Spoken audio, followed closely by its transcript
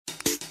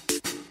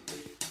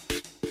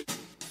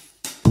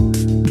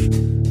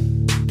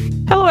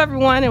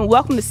everyone, and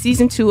welcome to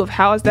Season 2 of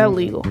How Is That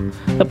Legal?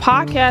 The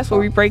podcast where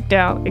we break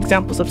down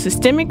examples of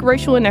systemic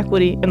racial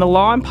inequity in the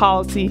law and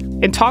policy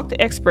and talk to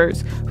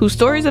experts whose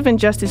stories of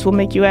injustice will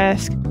make you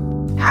ask,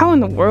 how in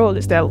the world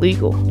is that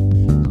legal?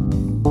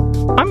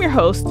 I'm your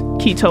host,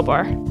 Keith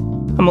Tobar.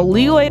 I'm a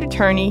legal aid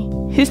attorney,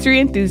 history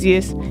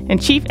enthusiast,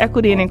 and Chief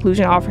Equity and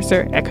Inclusion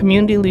Officer at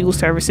Community Legal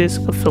Services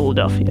of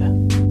Philadelphia.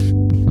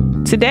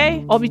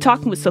 Today, I'll be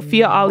talking with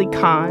Sophia Ali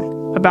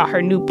Khan about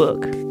her new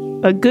book,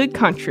 A Good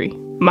Country,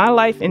 My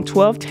Life in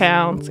 12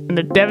 Towns and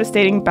the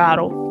Devastating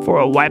Battle for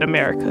a White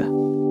America.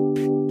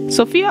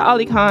 Sophia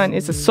Ali Khan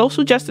is a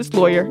social justice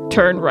lawyer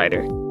turned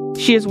writer.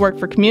 She has worked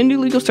for Community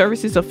Legal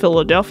Services of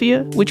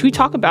Philadelphia, which we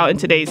talk about in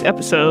today's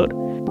episode,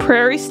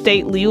 Prairie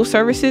State Legal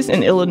Services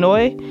in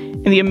Illinois,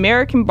 and the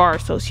American Bar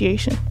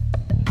Association.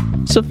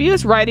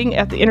 Sophia's writing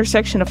at the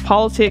intersection of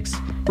politics,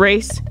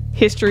 race,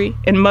 history,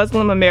 and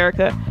Muslim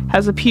America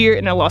has appeared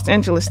in the Los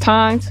Angeles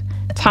Times,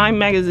 Time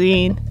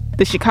Magazine,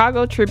 the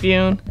Chicago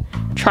Tribune,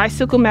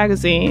 Tricycle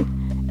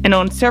Magazine, and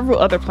on several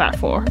other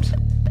platforms.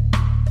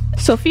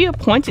 Sophia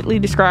pointedly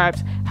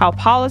describes how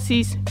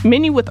policies,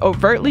 many with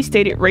overtly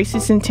stated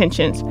racist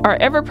intentions, are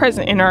ever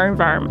present in our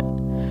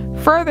environment,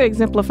 further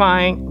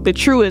exemplifying the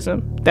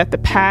truism that the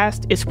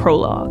past is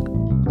prologue.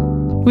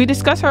 We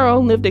discuss our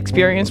own lived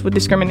experience with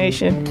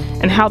discrimination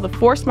and how the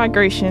forced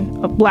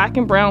migration of Black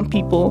and brown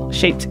people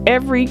shapes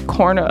every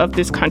corner of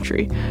this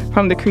country,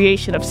 from the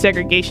creation of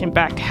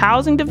segregation-backed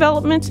housing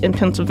developments in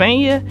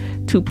Pennsylvania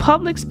to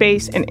public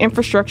space and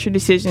infrastructure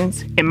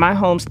decisions in my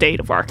home state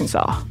of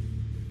Arkansas.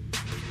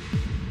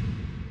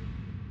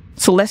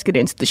 So let's get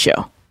into the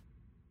show.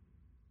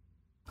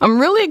 I'm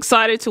really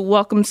excited to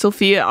welcome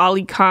Sophia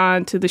Ali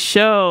Khan to the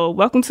show.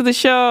 Welcome to the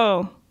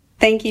show.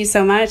 Thank you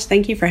so much.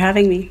 Thank you for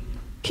having me.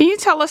 Can you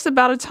tell us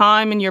about a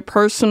time in your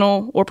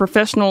personal or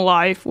professional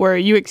life where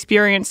you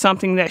experienced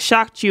something that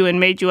shocked you and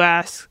made you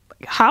ask,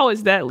 how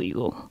is that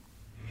legal?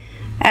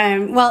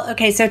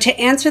 So to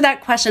answer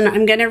that question,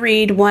 I'm going to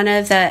read one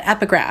of the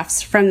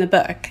epigraphs from the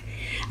book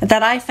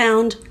that I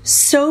found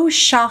so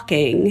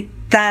shocking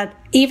that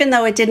even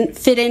though it didn't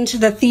fit into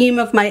the theme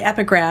of my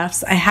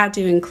epigraphs, I had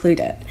to include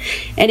it.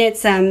 And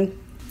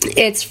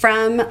it's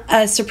from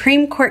a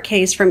Supreme Court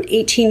case from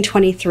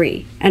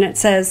 1823, and it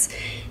says,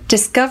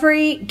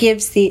 "Discovery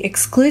gives the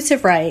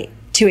exclusive right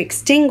to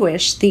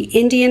extinguish the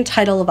Indian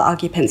title of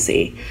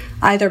occupancy,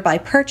 either by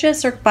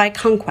purchase or by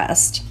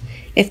conquest.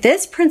 If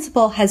this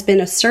principle has been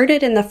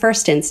asserted in the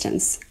first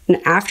instance and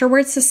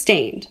afterwards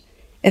sustained,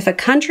 if a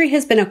country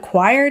has been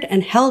acquired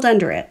and held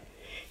under it,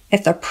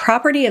 if the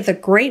property of the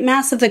great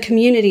mass of the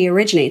community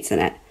originates in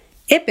it,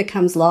 it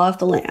becomes law of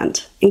the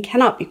land and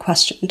cannot be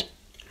questioned."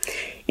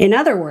 In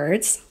other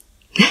words,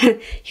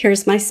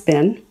 here's my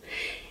spin,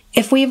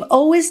 if we've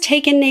always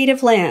taken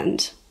native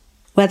land,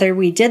 whether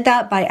we did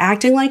that by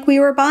acting like we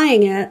were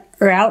buying it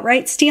or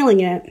outright stealing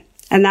it,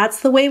 and that's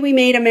the way we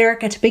made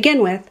America to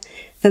begin with,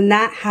 then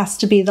that has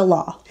to be the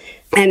law,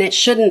 and it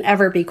shouldn't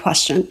ever be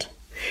questioned.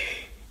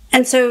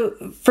 And so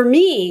for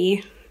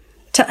me,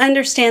 to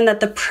understand that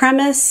the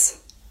premise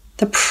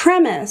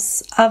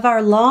of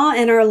our law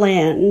and our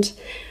land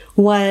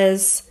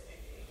was,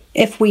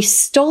 if we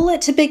stole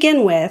it to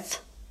begin with,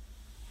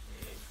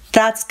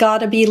 that's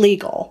gotta be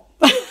legal.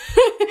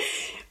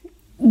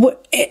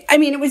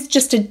 It was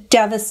just a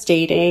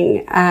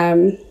devastating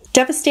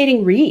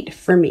read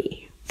for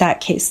me, that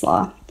case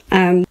law.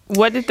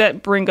 What did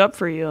that bring up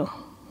for you?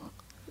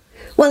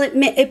 Well,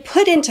 it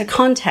put into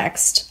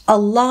context a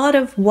lot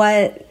of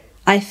what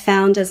I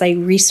found as I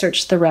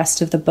researched the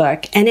rest of the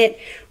book. And it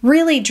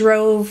really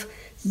drove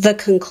the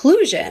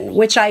conclusion,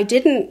 which I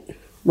didn't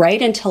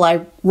write until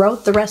I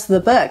wrote the rest of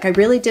the book. I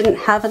really didn't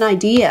have an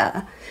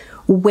idea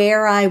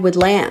where I would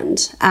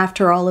land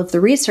after all of the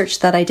research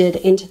that I did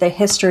into the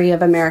history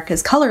of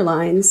America's color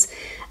lines.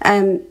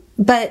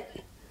 But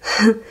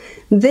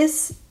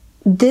this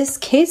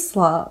case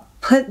law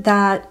put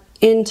that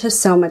into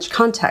so much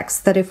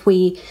context that if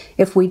we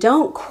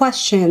don't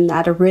question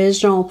that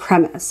original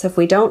premise, if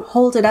we don't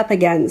hold it up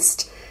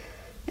against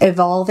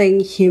evolving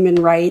human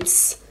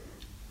rights,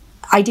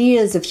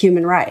 ideas of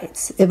human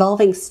rights,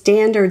 evolving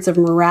standards of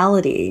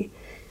morality,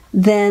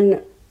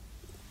 then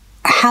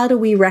how do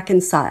we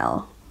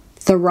reconcile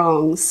the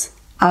wrongs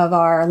of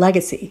our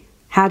legacy?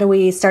 How do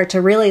we start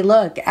to really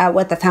look at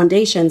what the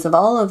foundations of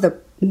all of the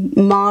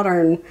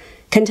modern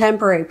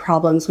contemporary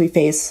problems we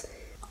face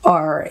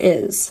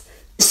is?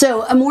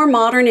 So a more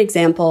modern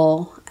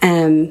example,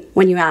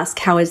 when you ask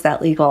how is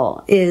that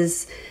legal,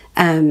 is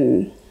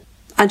under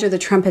the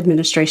Trump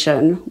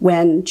administration,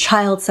 when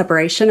child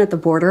separation at the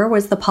border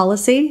was the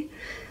policy.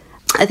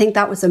 I think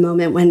that was a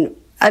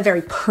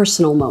very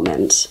personal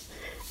moment,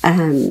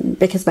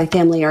 because my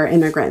family are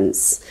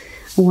immigrants.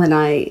 When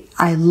I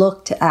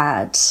looked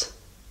at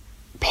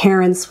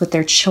parents with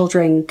their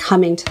children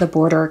coming to the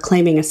border,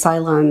 claiming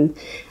asylum,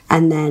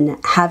 and then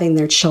having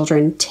their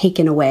children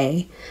taken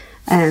away.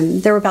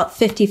 There were about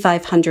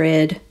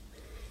 5,500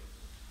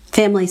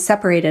 families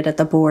separated at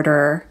the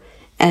border,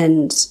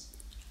 and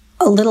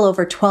a little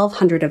over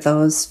 1,200 of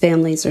those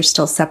families are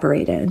still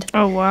separated.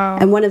 Oh, wow.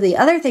 And one of the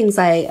other things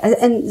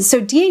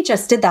so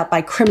DHS did that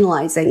by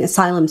criminalizing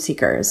asylum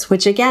seekers,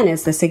 which again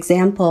is this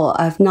example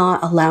of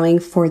not allowing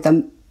for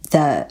the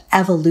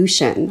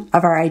evolution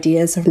of our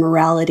ideas of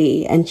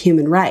morality and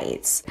human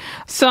rights.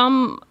 So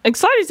I'm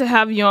excited to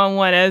have you on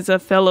one as a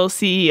fellow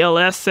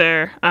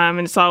CELSer, and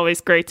it's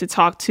always great to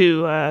talk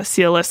to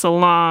CLS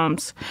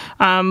alums.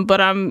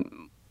 But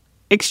I'm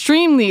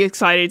extremely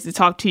excited to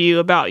talk to you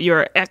about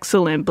your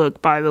excellent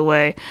book, by the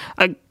way,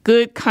 A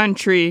Good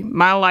Country,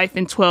 My Life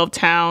in 12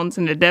 Towns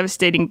and the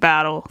Devastating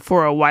Battle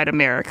for a White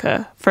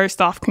America.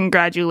 First off,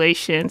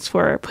 congratulations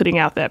for putting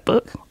out that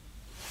book.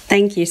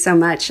 Thank you so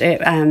much.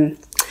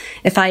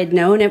 If I had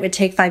known it would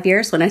take 5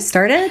 years when I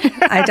started,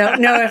 I don't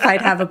know if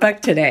I'd have a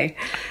book today.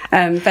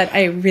 But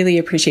I really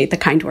appreciate the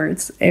kind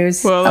words. It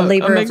was a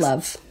labor of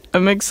love.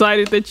 I'm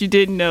excited that you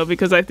didn't know,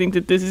 because I think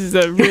that this is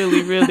a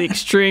really, really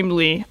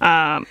extremely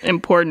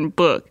important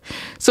book.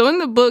 So in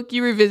the book,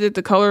 you revisit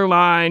the color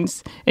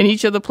lines in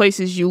each of the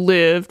places you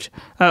lived,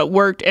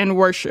 worked, and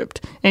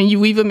worshipped. And you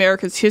weave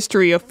America's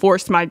history of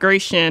forced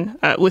migration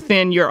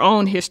within your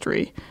own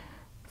history.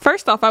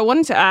 First off, I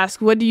wanted to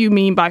ask, what do you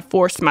mean by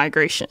forced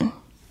migration?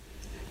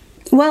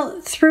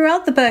 Well,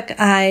 throughout the book,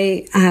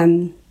 I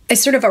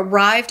sort of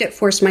arrived at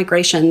forced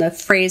migration, the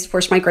phrase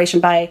forced migration,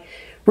 by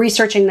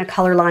researching the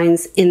color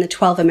lines in the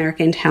 12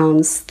 American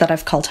towns that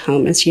I've called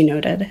home, as you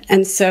noted.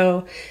 And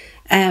so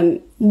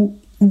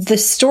the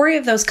story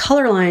of those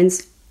color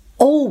lines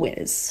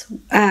always,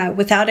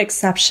 without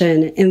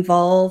exception,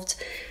 involved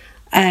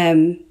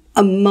a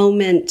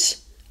moment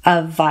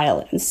of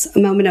violence, a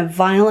moment of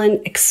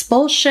violent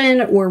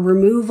expulsion or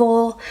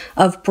removal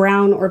of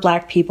brown or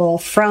black people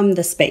from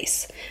the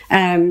space.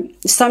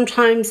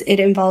 Sometimes it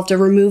involved a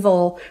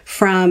removal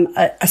from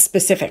a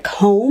specific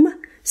home.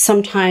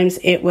 Sometimes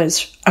it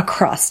was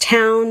across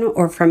town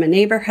or from a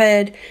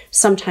neighborhood.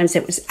 Sometimes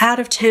it was out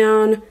of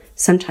town.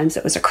 Sometimes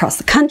it was across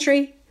the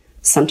country.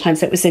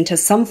 Sometimes it was into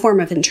some form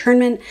of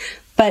internment.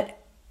 But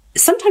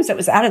sometimes it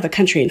was out of the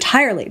country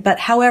entirely. But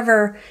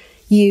however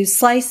you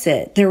slice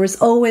it, there was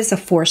always a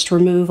forced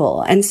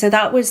removal. And so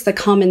that was the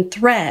common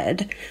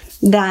thread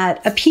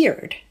that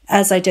appeared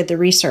as I did the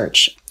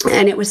research.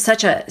 And it was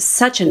such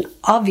an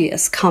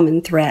obvious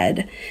common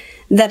thread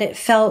that it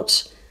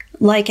felt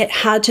like it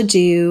had to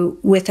do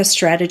with a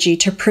strategy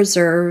to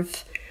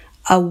preserve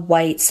a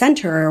white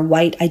center or a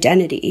white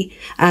identity,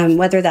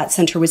 whether that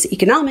center was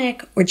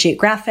economic or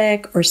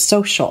geographic or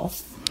social.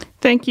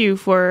 Thank you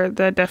for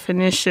the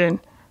definition.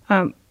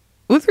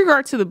 With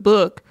regard to the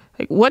book,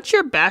 what's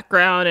your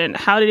background and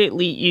how did it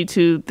lead you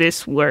to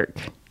this work?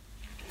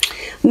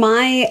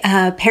 My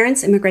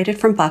parents immigrated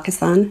from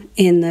Pakistan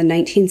in the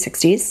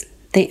 1960s.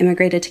 They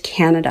immigrated to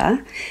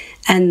Canada,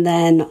 and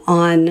then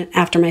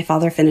after my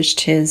father finished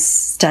his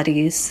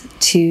studies,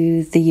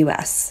 to the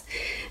U.S.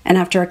 And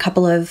after a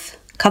couple of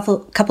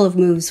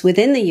moves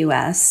within the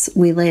U.S.,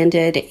 we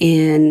landed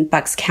in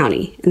Bucks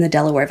County in the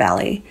Delaware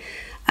Valley.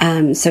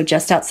 So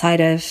just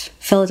outside of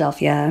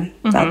Philadelphia,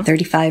 about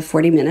 35,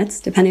 40 minutes,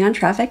 depending on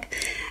traffic,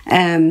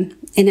 in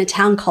a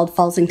town called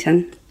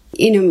Fallsington.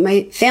 You know,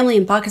 my family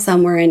in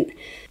Pakistan weren't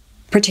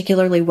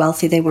particularly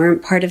wealthy. They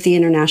weren't part of the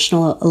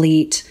international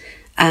elite.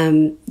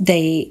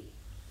 They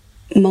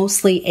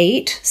mostly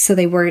ate, so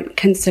they weren't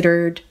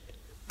considered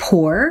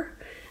poor.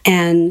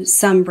 And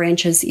some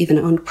branches even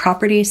owned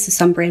property, so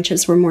some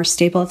branches were more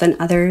stable than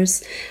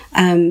others.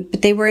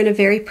 But they were in a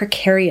very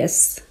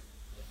precarious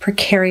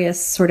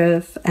sort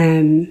of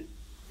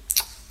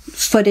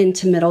foot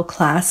into middle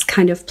class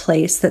kind of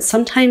place that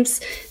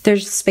sometimes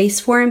there's space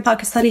for in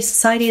Pakistani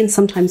society and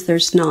sometimes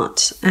there's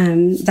not.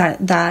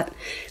 That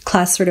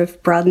class sort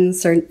of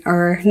broadens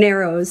or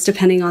narrows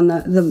depending on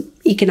the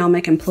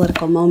economic and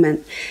political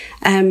moment.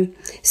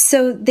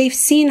 So they've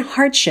seen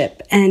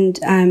hardship, and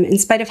in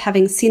spite of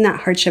having seen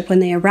that hardship when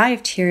they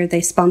arrived here,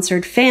 they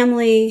sponsored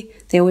family.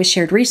 They always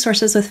shared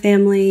resources with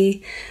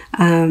family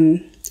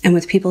and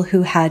with people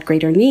who had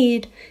greater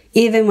need,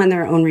 even when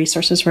their own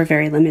resources were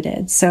very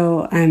limited.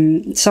 So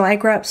I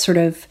grew up sort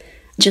of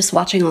just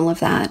watching all of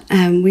that.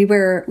 We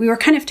were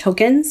kind of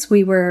tokens.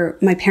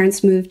 My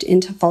parents moved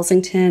into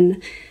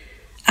Fallsington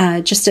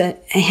just a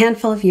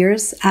handful of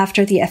years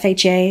after the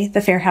FHA,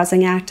 the Fair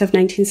Housing Act of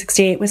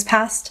 1968, was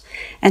passed.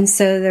 And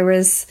so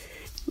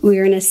we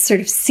were in a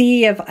sort of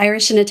sea of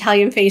Irish and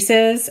Italian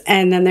faces.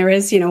 And then there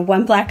was,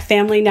 one black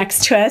family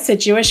next to us, a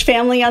Jewish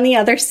family on the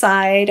other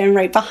side, and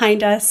right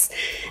behind us,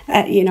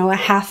 a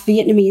half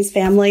Vietnamese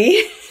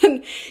family.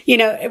 And,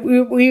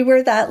 we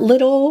were that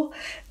little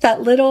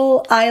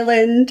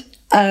island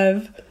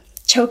of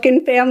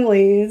token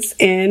families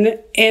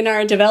in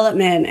our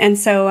development. And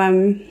so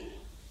I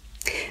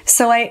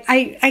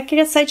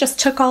guess I just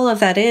took all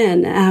of that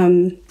in,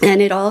 and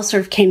it all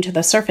sort of came to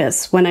the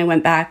surface when I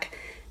went back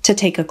to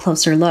take a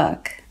closer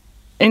look.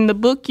 In the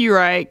book, you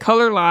write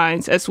color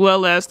lines, as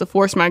well as the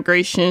forced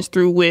migrations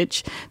through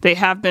which they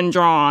have been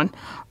drawn,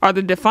 are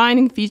the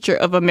defining feature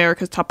of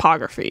America's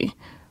topography.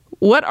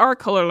 What are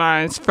color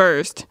lines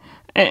first,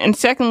 And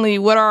secondly,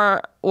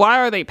 why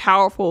are they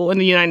powerful in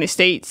the United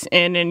States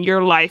and in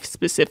your life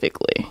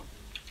specifically?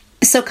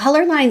 So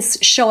color lines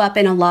show up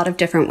in a lot of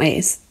different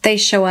ways. They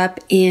show up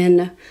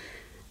in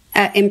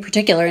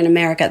particular in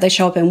America. They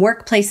show up in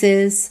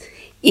workplaces,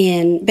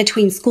 in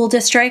between school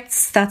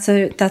districts. That's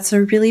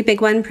a really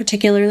big one,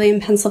 particularly in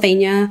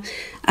Pennsylvania.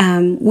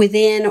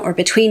 Within or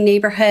between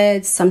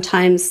neighborhoods,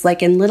 sometimes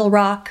like in Little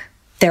Rock,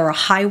 they're a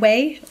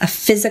highway, a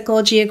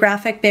physical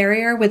geographic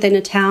barrier within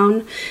a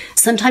town.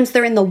 Sometimes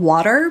they're in the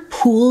water.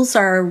 Pools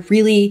are a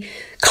really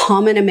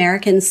common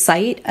American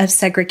site of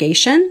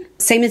segregation.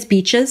 Same as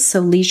beaches, so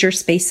leisure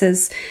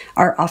spaces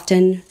are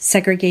often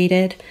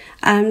segregated.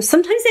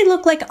 Sometimes they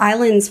look like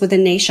islands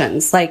within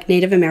nations, like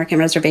Native American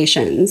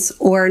reservations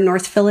or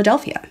North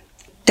Philadelphia.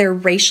 They're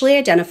racially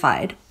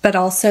identified, but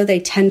also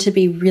they tend to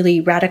be really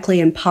radically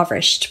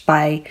impoverished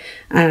by,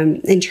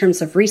 in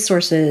terms of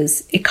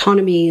resources,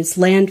 economies,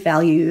 land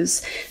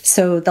values.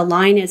 So the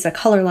line is a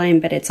color line,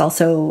 but it's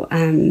also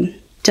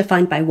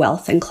defined by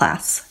wealth and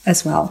class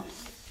as well.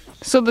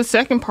 So the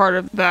second part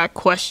of that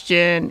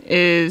question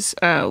is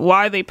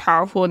why are they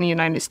powerful in the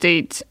United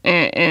States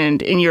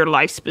and in your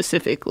life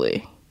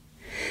specifically?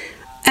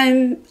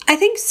 I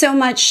think so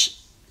much.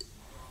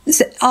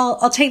 So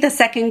I'll take the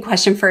second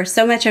question first.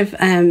 So much of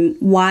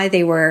why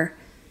they were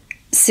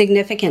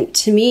significant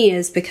to me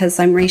is because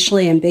I'm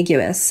racially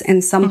ambiguous.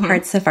 In some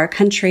parts of our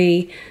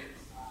country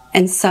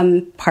and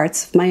some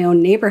parts of my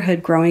own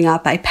neighborhood growing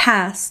up, I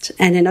passed,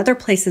 and in other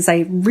places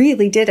I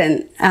really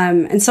didn't.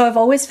 And so I've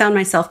always found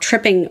myself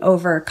tripping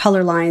over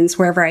color lines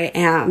wherever I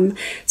am.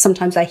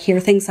 Sometimes I hear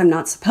things I'm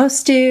not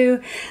supposed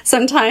to.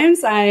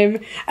 Sometimes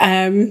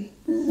I'm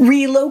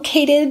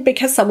relocated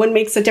because someone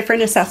makes a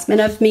different assessment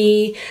of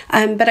me.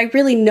 But I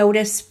really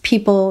notice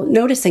people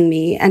noticing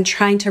me and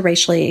trying to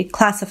racially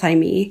classify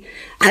me.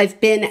 I've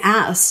been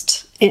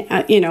asked,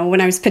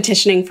 when I was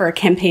petitioning for a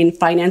campaign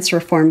finance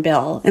reform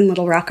bill in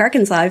Little Rock,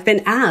 Arkansas, I've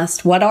been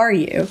asked, what are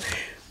you?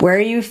 Where are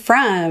you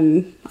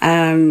from?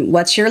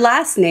 What's your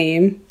last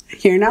name?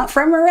 You're not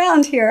from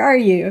around here, are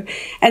you?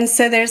 And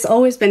so there's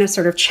always been a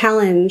sort of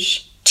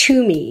challenge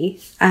to me,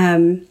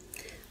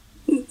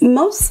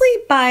 mostly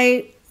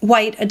by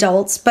white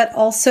adults, but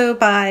also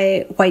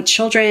by white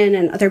children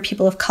and other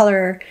people of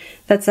color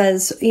that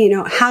says,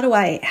 how do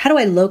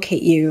I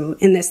locate you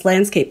in this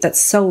landscape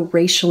that's so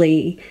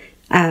racially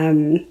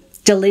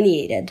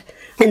delineated?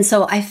 And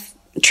so I've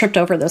tripped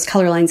over those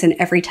color lines in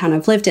every town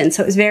I've lived in.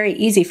 So it was very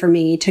easy for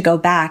me to go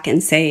back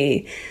and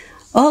say,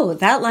 oh,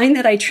 that line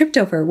that I tripped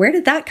over, where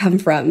did that come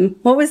from?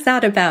 What was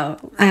that about?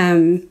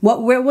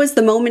 Where was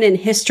the moment in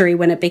history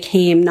when it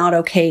became not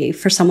okay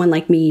for someone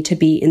like me to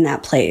be in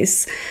that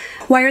place?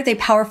 Why are they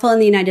powerful in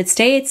the United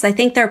States? I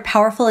think they're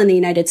powerful in the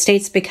United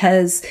States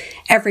because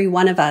every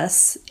one of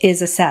us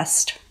is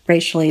assessed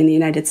racially in the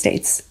United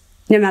States,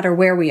 no matter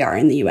where we are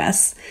in the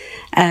U.S.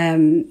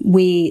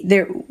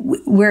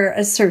 We're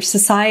a sort of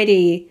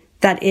society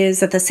that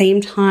is at the same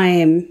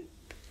time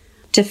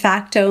de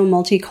facto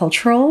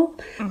multicultural,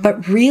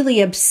 but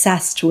really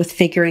obsessed with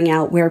figuring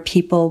out where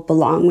people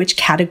belong, which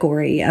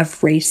category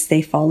of race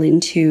they fall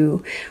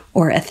into,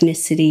 or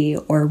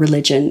ethnicity, or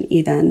religion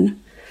even.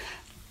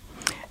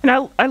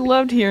 And I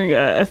loved hearing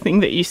a thing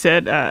that you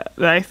said that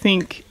I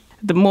think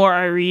the more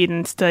I read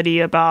and study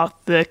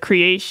about the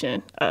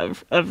creation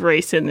of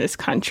race in this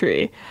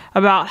country,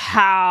 about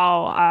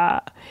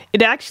how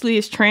it actually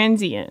is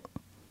transient.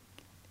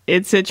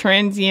 It's a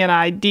transient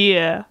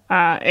idea,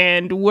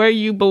 and where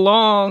you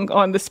belong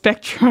on the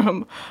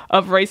spectrum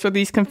of race or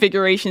these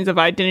configurations of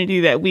identity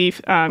that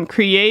we've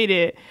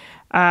created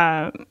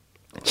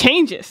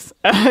changes,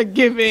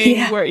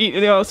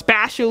 where,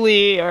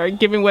 spatially or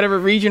given whatever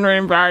region or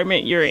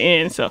environment you're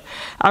in. So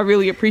I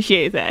really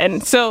appreciate that.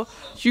 And so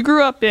you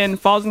grew up in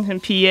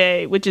Fallsington,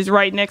 PA, which is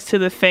right next to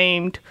the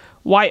famed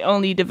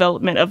white-only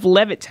development of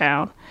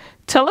Levittown.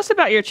 Tell us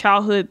about your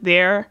childhood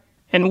there,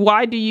 and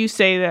why do you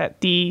say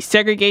that the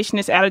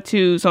segregationist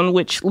attitudes on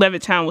which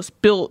Levittown was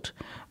built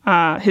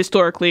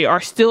historically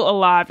are still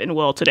alive and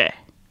well today?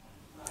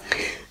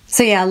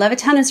 So yeah,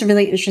 Levittown is a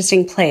really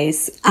interesting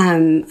place.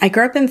 I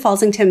grew up in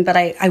Fallsington, but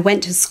I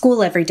went to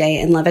school every day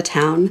in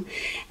Levittown.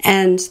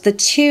 And the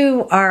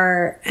two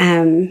are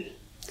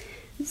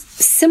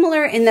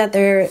similar in that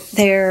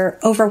they're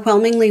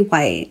overwhelmingly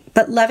white.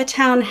 But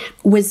Levittown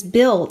was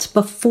built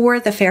before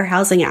the Fair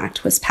Housing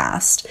Act was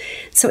passed.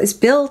 So it was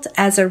built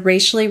as a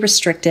racially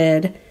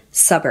restricted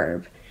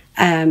suburb.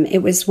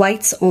 It was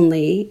whites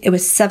only. It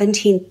was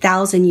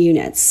 17,000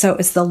 units. So it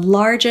was the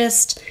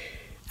largest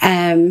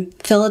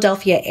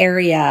Philadelphia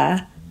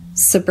area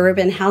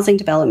suburban housing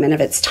development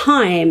of its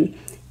time.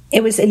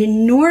 It was an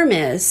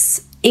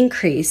enormous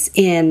increase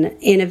in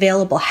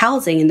available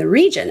housing in the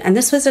region. And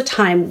this was a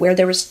time where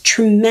there was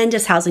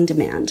tremendous housing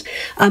demand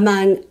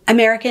among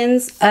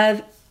Americans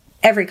of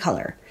every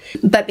color.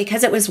 But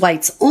because it was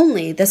whites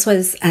only, this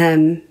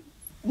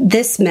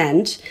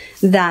meant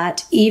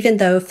that even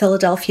though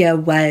Philadelphia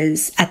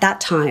was at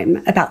that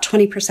time about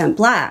 20%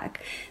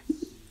 Black,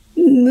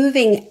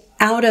 moving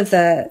out of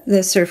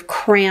the sort of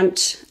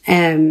cramped,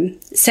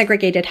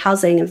 segregated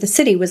housing of the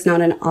city was not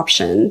an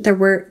option. There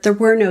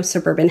were no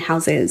suburban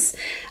houses,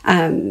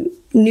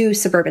 new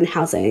suburban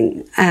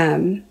housing.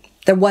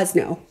 There was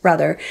no,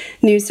 rather,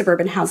 new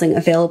suburban housing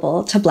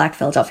available to Black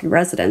Philadelphia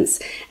residents.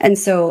 And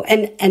so,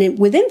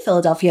 within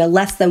Philadelphia,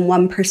 less than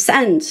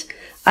 1%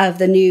 of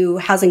the new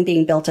housing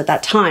being built at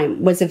that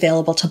time was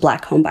available to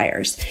Black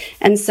homebuyers.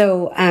 And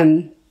so,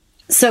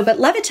 but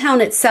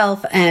Levittown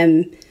itself,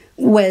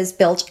 was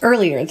built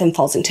earlier than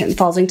Falsington.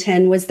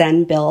 Falsington was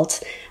then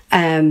built,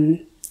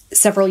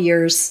 several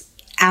years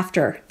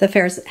after the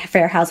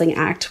Fair Housing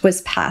Act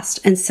was passed.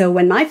 And so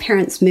when my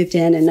parents moved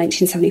in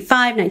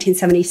 1975,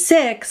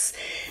 1976,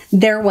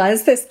 there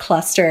was this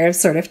cluster of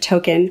sort of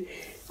token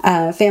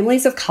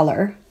families of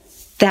color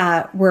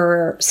that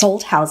were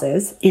sold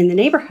houses in the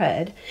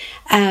neighborhood.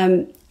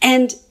 And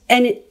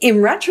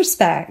in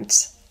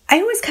retrospect, I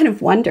always kind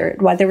of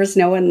wondered why there was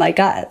no one like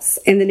us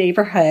in the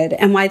neighborhood,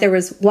 and why there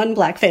was one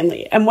Black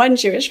family and one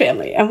Jewish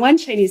family and one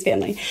Chinese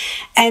family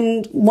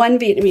and one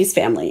Vietnamese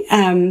family.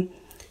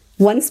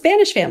 One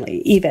Spanish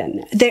family,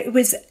 even. There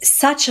was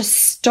such a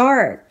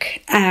stark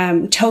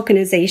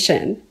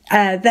tokenization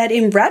that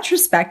in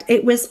retrospect,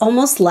 it was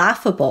almost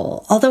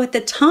laughable. Although at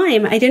the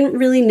time, I didn't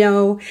really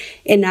know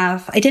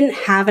enough. I didn't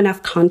have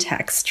enough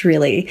context,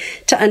 really,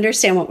 to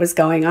understand what was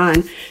going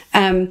on.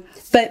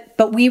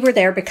 But we were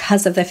there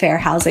because of the Fair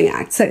Housing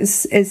Act. So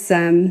it's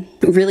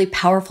really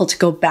powerful to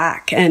go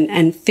back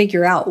and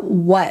figure out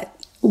what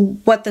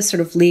the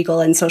sort of legal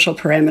and social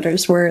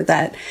parameters were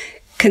that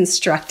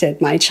constructed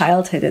my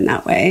childhood in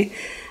that way.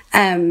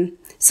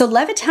 So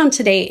Levittown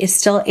today is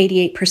still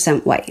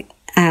 88% white,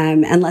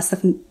 and less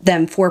than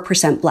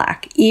 4%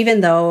 Black, even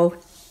though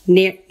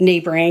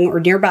neighboring or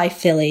nearby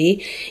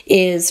Philly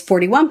is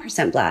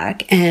 41%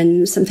 Black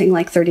and something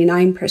like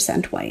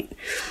 39% white.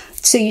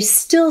 So you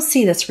still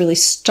see this really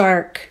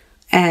stark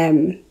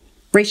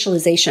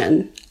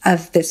racialization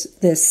of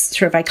this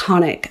sort of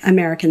iconic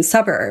American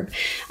suburb.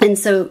 And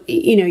so,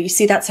 you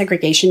see that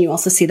segregation. You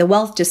also see the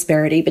wealth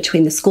disparity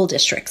between the school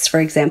districts, for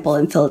example,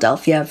 in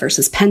Philadelphia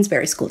versus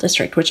Pennsbury School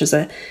District, which is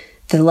the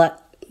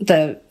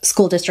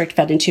school district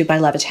fed into by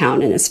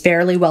Levittown and is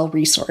fairly well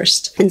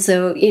resourced. And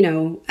so,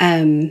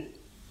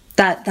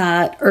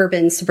 that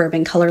urban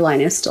suburban color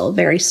line is still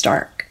very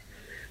stark.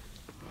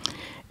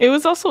 It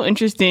was also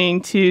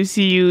interesting to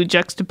see you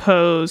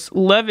juxtapose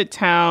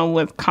Levittown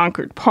with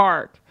Concord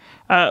Park,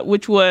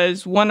 which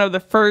was one of the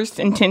first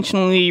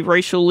intentionally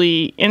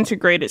racially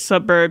integrated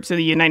suburbs of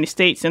the United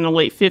States in the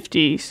late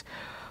 50s.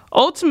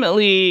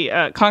 Ultimately,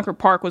 Concord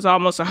Park was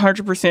almost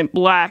 100%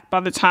 Black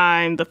by the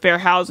time the Fair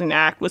Housing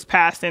Act was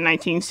passed in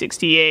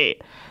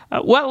 1968.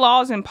 What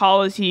laws and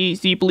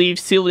policies do you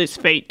believe sealed its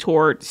fate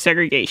toward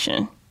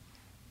segregation?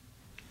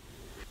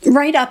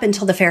 Right up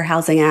until the Fair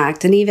Housing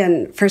Act, and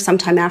even for some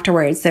time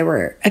afterwards, there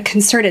were a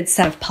concerted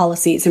set of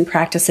policies and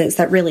practices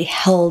that really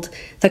held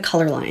the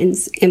color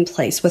lines in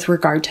place with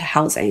regard to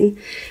housing.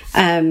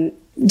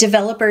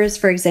 Developers,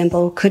 for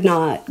example, could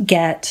not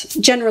get,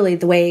 generally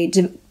the way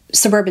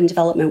suburban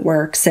development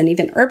works and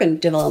even urban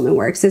development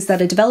works is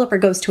that a developer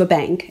goes to a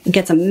bank and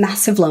gets a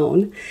massive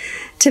loan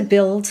to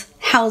build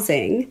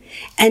housing,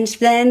 and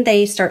then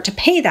they start to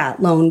pay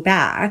that loan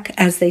back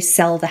as they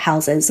sell the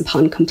houses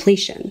upon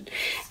completion.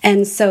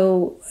 And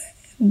so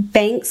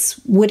banks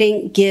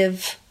wouldn't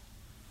give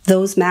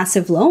those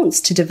massive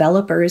loans to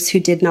developers who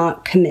did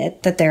not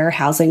commit that their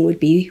housing would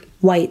be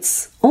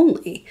whites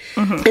only.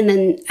 Mm-hmm. And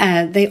then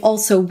they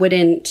also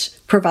wouldn't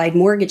provide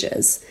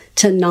mortgages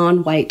to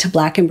non-white, to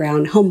Black and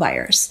brown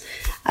homebuyers.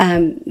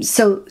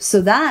 So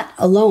that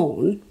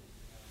alone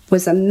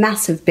was a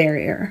massive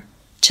barrier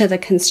to the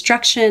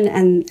construction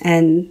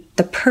and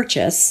the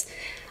purchase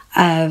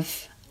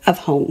of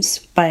homes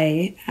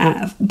for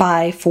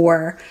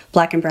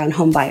Black and brown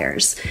home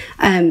buyers.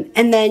 And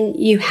then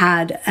you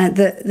had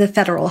the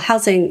Federal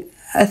Housing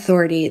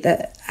Authority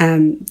that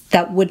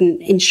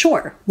wouldn't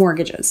insure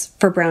mortgages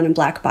for brown and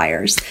Black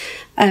buyers.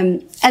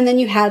 And then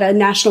you had a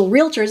National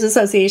Realtors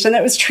Association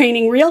that was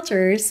training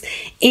realtors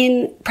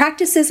in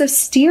practices of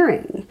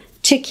steering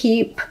to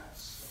keep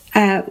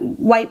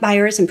white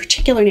buyers in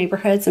particular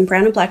neighborhoods and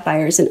brown and Black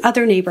buyers in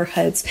other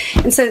neighborhoods.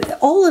 And so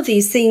all of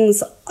these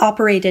things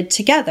operated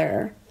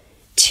together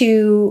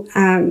to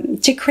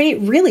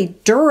create really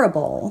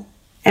durable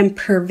and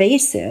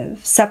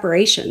pervasive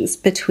separations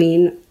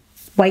between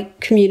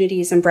white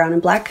communities and brown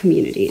and Black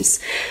communities.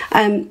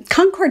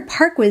 Concord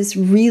Park was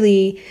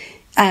really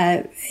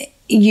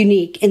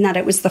unique in that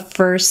it was the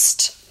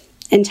first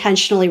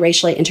intentionally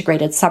racially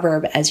integrated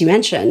suburb, as you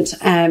mentioned.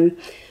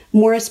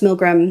 Morris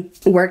Milgram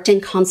worked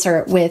in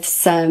concert with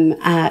some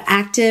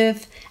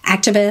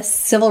activists,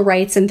 civil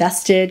rights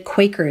invested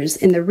Quakers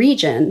in the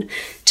region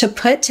to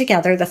put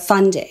together the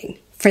funding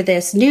for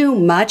this new,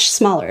 much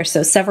smaller,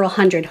 so several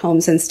hundred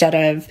homes instead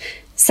of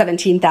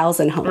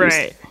 17,000 homes.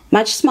 Right.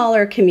 Much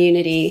smaller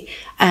community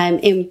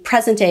in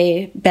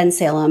present-day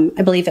Bensalem.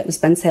 I believe it was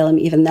Bensalem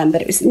even then,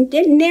 but it was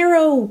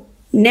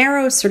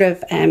narrow sort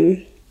of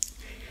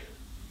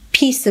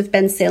piece of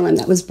Bensalem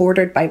that was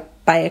bordered by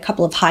a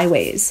couple of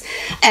highways.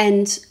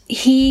 And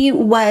he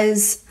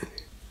was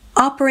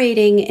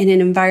operating in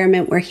an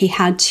environment where he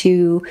had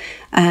to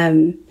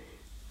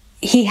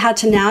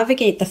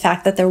navigate the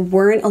fact that there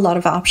weren't a lot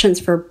of options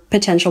for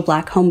potential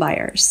Black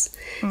homebuyers.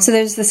 So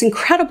there's this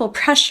incredible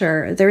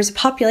pressure. There was a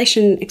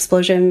population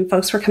explosion.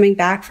 Folks were coming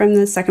back from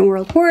the Second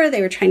World War.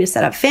 They were trying to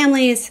set up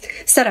families,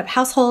 set up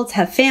households,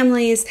 have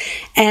families.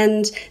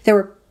 And there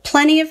were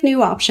plenty of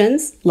new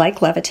options, like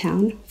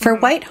Levittown, for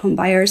white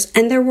homebuyers.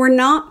 And there were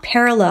not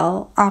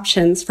parallel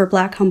options for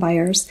Black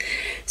homebuyers.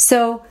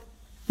 So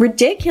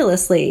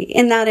ridiculously,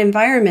 in that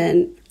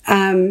environment,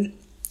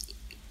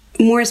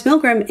 Morris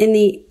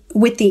Milgram,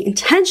 with the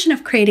intention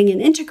of creating an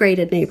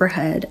integrated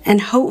neighborhood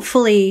and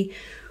hopefully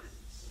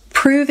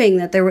proving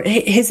that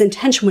his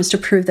intention was to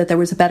prove that there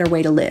was a better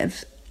way to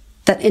live,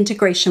 that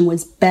integration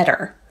was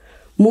better,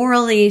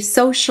 morally,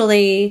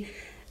 socially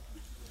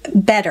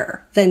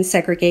better than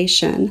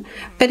segregation.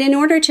 But in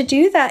order to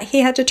do that, he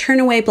had to turn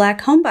away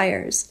Black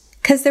homebuyers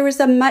because there was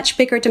a much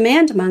bigger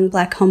demand among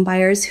Black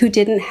homebuyers who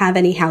didn't have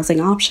any housing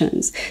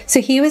options.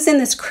 So he was in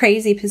this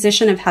crazy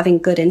position of having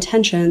good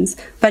intentions,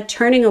 but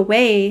turning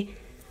away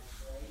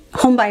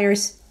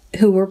homebuyers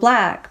who were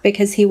Black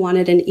because he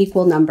wanted an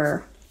equal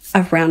number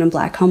of brown and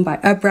black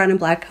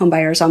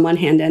homebuyers on one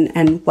hand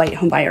and white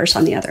homebuyers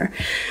on the other.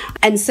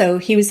 And so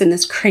he was in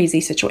this crazy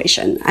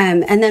situation.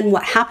 And then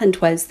what happened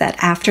was that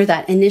after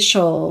that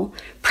initial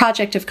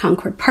project of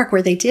Concord Park,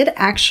 where they did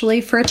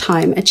actually for a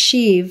time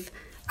achieve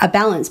a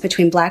balance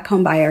between Black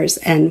homebuyers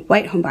and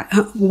white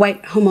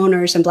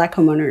homeowners and Black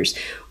homeowners,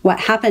 what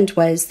happened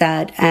was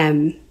that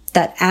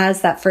that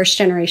as that first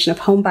generation of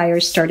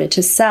homebuyers started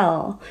to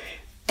sell,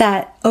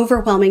 that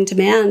overwhelming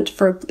demand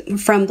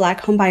from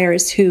Black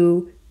homebuyers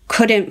who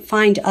couldn't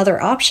find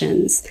other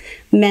options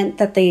meant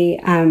that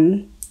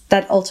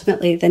that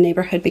ultimately the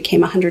neighborhood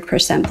became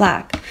 100%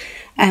 Black.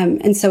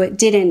 And so it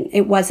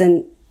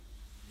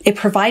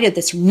provided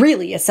this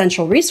really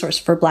essential resource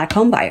for Black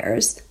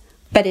homebuyers,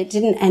 but it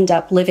didn't end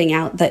up living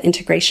out the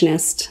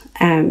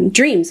integrationist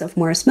dreams of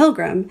Morris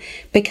Milgram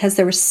because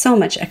there was so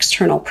much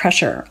external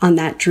pressure on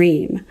that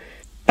dream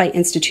by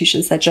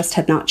institutions that just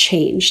had not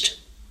changed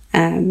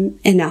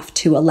enough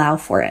to allow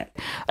for it.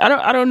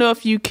 I don't know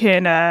if you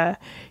can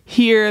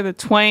hear the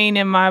twang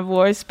in my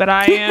voice, but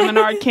I am an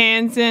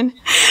Arkansan.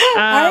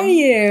 Are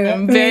you?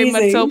 I'm very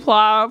much so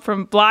proud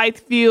from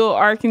Blythefield,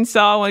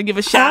 Arkansas. I want to give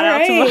a shout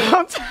out to my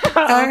hometown.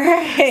 All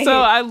right. So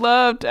I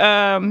loved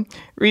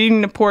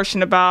reading the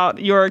portion about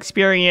your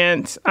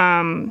experience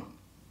as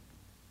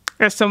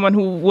someone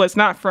who was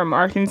not from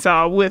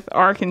Arkansas with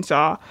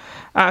Arkansas.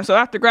 So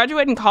after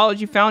graduating college,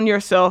 you found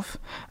yourself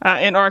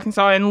in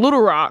Arkansas, in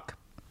Little Rock,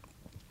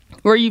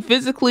 where you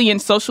physically and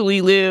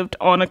socially lived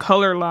on a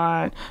color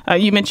line.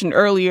 You mentioned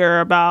earlier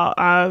about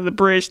the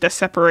bridge that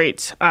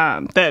separates,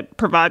 that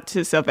provides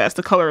itself as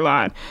the color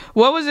line.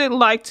 What was it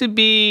like to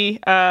be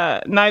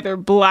neither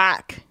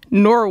Black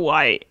nor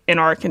white in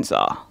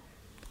Arkansas?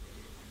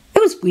 It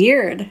was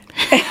weird.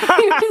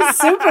 It was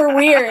super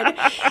weird.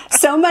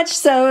 So much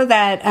so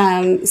that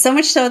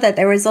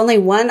there was only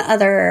one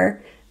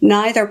other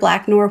neither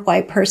Black nor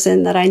white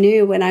person that I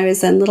knew when I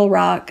was in Little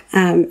Rock,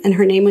 and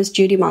her name was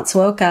Judy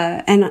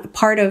Matsuoka. And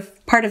part of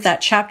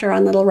that chapter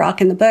on Little Rock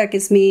in the book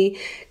is me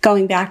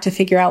going back to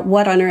figure out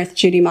what on earth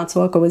Judy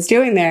Matsuoka was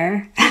doing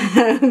there.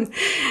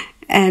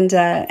 And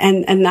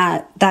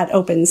that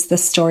opens the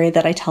story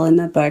that I tell in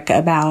the book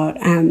about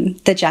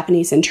the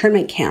Japanese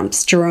internment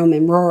camps, Jerome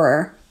and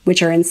Rohrer,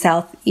 which are in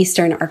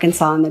southeastern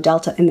Arkansas in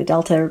the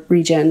Delta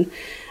region,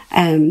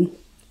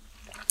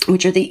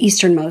 which are the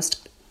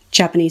easternmost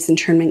Japanese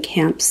internment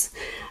camps,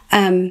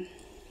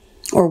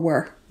 or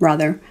were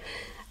rather.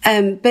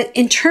 But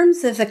in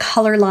terms of the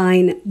color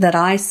line that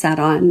I sat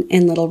on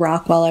in Little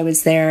Rock while I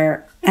was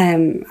there,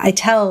 I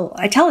tell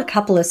a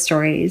couple of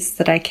stories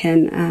that I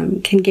can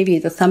give you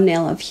the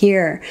thumbnail of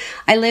here.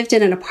 I lived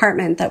in an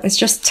apartment that was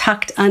just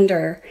tucked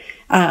under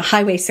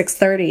Highway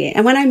 630.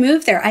 And when I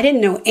moved there, I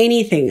didn't know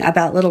anything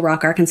about Little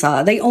Rock,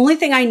 Arkansas. The only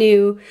thing I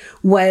knew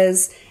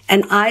was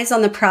an Eyes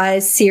on the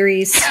Prize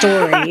series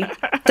story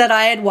that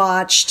I had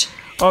watched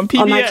on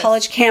my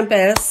college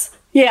campus.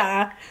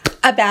 Yeah.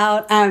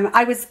 About,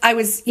 I was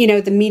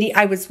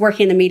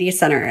working in the media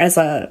center as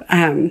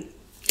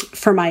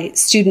for my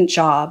student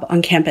job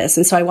on campus.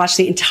 And so I watched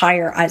the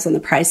entire Eyes on the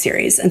Prize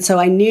series. And so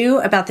I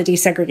knew about the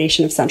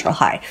desegregation of Central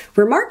High.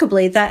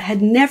 Remarkably, that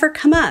had never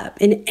come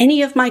up in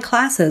any of my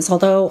classes,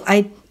 although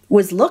I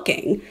was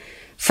looking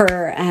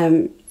for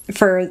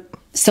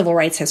civil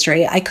rights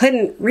history. I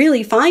couldn't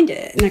really find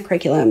it in the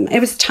curriculum. It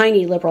was a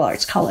tiny liberal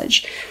arts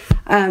college.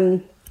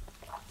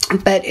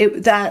 But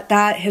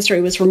that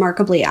history was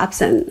remarkably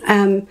absent.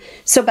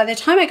 So by the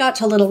time I got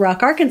to Little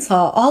Rock,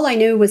 Arkansas, all I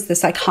knew was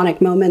this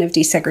iconic moment of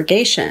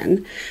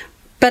desegregation.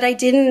 But I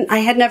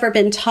had never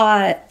been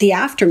taught the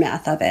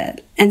aftermath of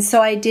it. And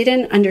so I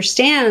didn't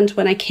understand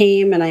when I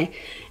came, and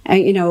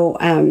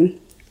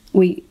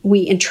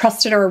we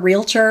entrusted our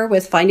realtor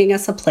with finding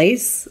us a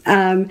place.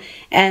 And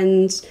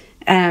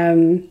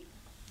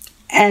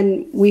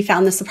and we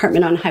found this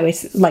apartment on highway,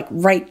 like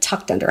right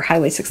tucked under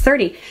Highway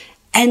 630.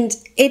 And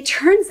it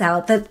turns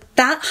out that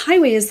that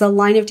highway is the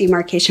line of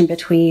demarcation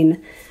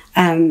between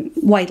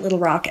White Little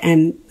Rock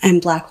and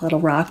Black Little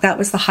Rock. That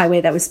was the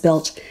highway that was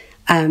built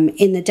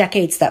in the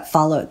decades that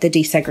followed the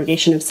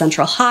desegregation of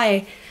Central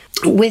High,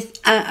 with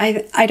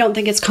I don't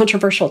think it's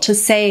controversial to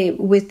say,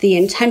 with the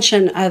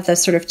intention of the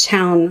sort of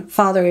town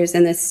fathers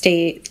and the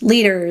state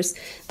leaders,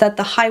 that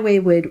the highway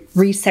would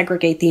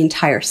resegregate the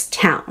entire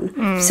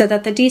town, so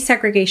that the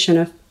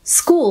desegregation of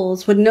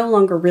schools would no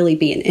longer really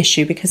be an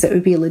issue, because it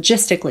would be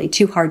logistically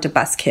too hard to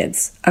bus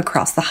kids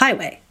across the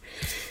highway.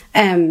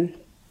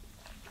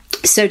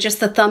 So just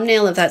the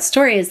thumbnail of that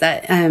story is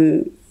that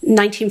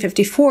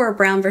 1954,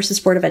 Brown versus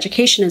Board of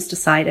Education is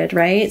decided,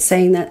 right?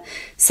 Saying that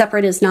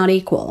separate is not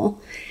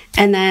equal.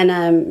 And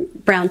then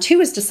Brown 2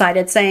 was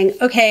decided, saying,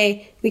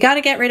 okay, we got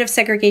to get rid of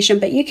segregation,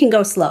 but you can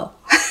go slow.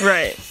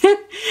 Right.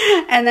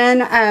 And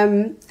then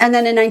in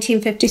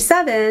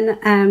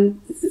 1957,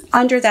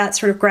 under that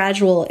sort of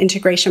gradual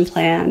integration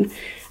plan,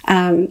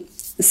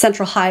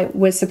 Central High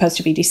was supposed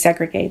to be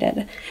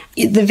desegregated.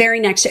 The very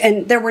next,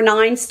 and there were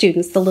 9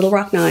 students, the Little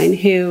Rock 9,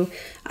 who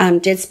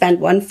did spend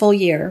one full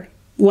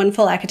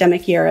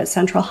academic year at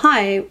Central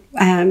High,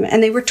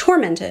 and they were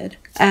tormented.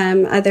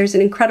 There's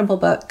an incredible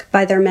book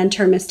by their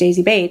mentor, Miss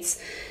Daisy Bates,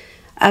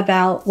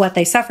 about what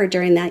they suffered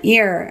during that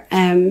year,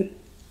 and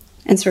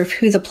sort of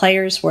who the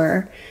players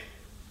were.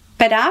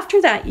 But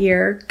after that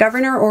year,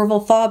 Governor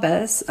Orville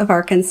Faubus of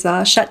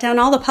Arkansas shut down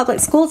all the public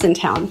schools in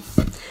town.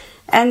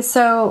 And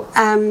so,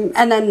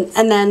 and then,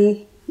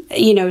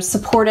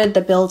 supported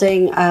the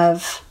building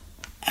of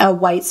a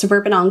white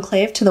suburban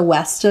enclave to the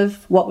west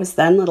of what was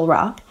then Little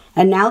Rock.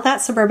 And now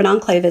that suburban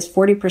enclave is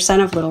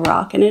 40% of Little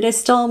Rock, and it is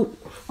still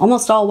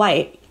almost all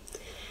white.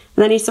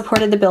 And then he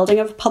supported the building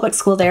of a public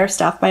school there,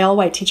 staffed by all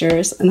white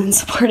teachers, and then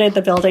supported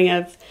the building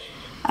of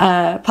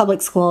a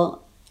public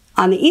school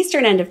on the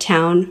eastern end of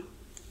town,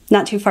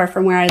 not too far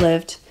from where I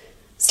lived,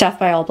 staffed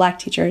by all black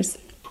teachers.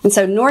 And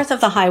so north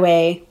of the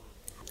highway,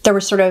 there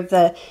were sort of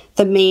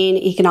the main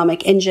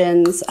economic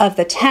engines of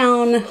the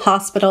town: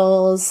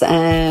 hospitals,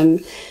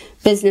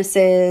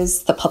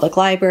 businesses, the public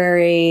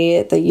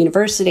library, the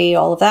university,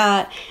 all of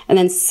that. And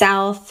then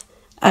south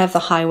of the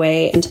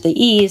highway and to the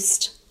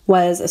east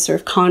was a sort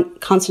of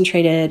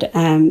concentrated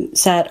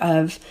set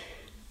of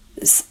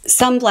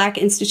some black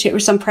institute, or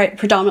some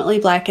predominantly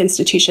black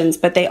institutions,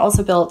 but they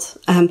also built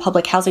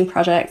public housing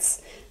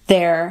projects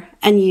there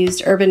and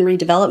used urban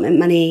redevelopment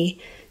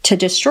money to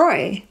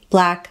destroy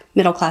black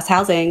middle-class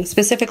housing,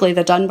 specifically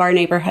the Dunbar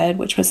neighborhood,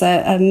 which was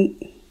a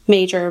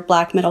major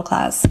black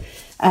middle-class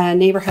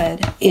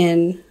neighborhood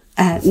in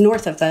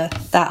north of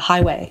that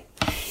highway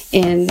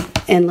in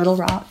Little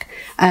Rock.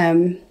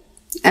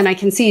 And I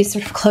can see you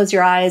sort of close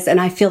your eyes, and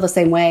I feel the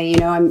same way.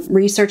 I'm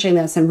researching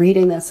this and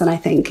reading this, and I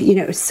think,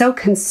 it was so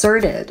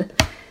concerted.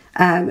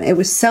 It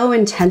was so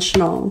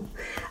intentional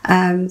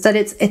that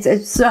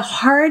it's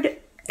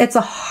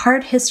a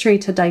hard history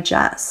to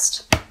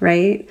digest.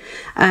 Right?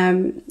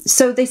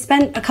 So they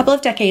spent a couple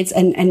of decades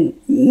and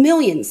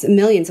millions and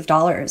millions of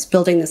dollars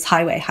building this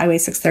highway, Highway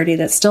 630,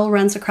 that still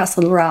runs across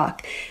Little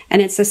Rock.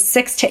 And it's a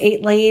 6 to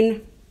 8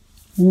 lane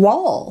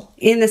wall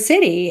in the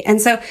city.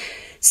 And so,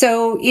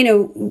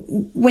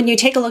 when you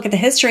take a look at the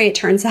history, it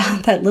turns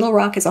out that Little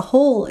Rock as a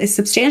whole is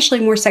substantially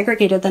more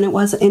segregated than it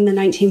was in the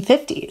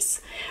 1950s,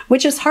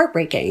 which is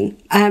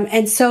heartbreaking.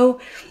 And so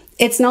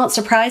it's not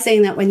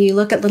surprising that when you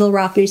look at Little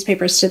Rock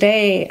newspapers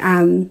today,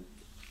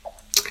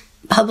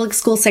 public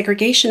school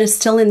segregation is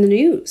still in the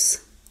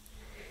news,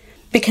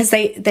 because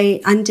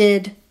they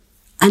undid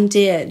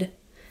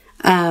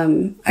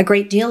a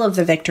great deal of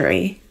the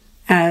victory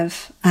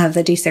of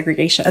the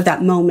desegregation, of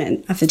that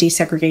moment of the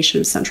desegregation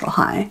of Central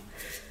High.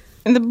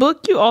 In the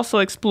book, you also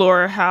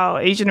explore how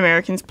Asian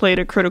Americans played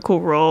a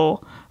critical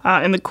role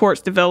in the courts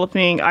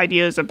developing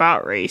ideas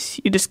about race.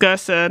 You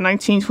discuss a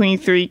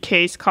 1923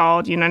 case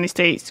called United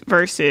States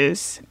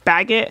versus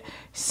Bagot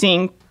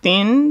Singh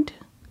Thind.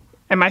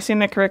 Am I saying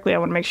that correctly? I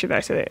want to make sure that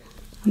I said it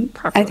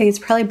properly. I think it's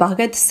probably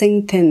Bhagat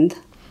Singh Thind.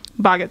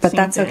 But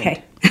that's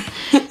okay.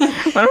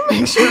 I want to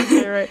make sure I say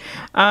it right.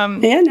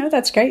 Yeah, no,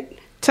 that's great.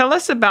 Tell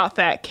us about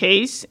that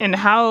case, and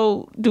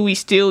how do we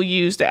still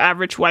use the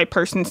average white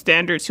person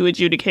standard to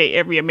adjudicate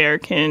every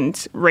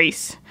American's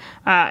race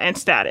and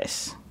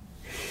status?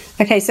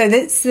 Okay, so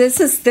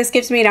this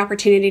gives me an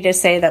opportunity to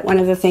say that one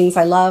of the things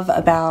I love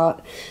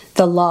about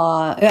the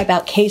law,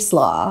 about case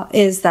law,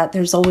 is that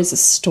there's always a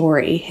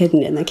story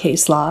hidden in the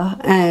case law.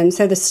 And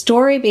so the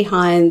story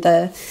behind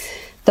the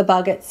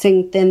Bhagat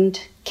Singh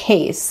Thind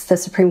case, the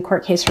Supreme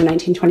Court case from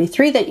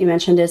 1923 that you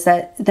mentioned, is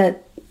that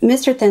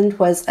Mr. Thind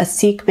was a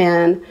Sikh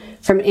man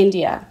from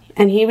India,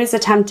 and he was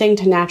attempting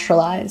to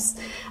naturalize.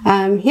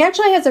 He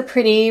actually has a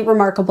pretty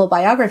remarkable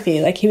biography.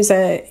 Like, he was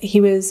a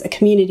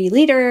community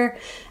leader.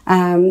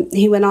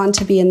 He went on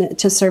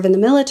to serve in the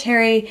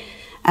military.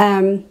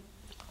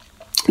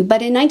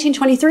 But in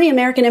 1923,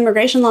 American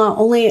immigration law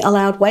only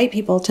allowed white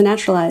people to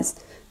naturalize.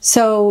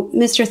 So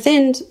Mr.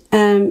 Thind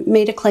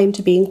made a claim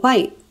to being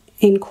white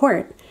in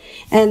court.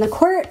 And the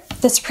court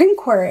the Supreme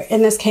Court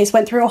in this case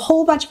went through a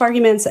whole bunch of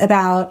arguments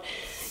about,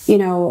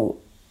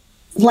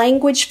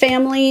 language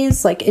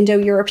families, like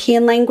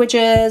Indo-European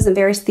languages, and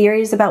various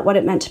theories about what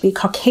it meant to be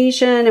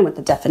Caucasian and what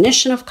the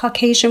definition of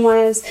Caucasian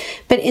was.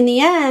 But in the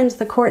end,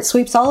 the court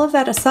sweeps all of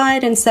that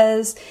aside and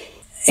says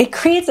it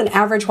creates an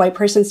average white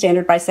person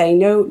standard by saying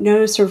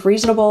no sort of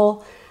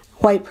reasonable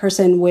white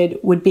person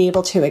would be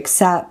able to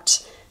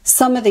accept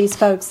some of these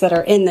folks that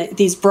are in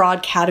these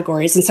broad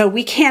categories. And so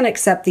we can't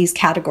accept these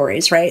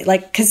categories, right?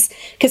 Like, because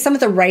some of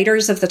the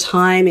writers of the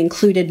time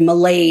included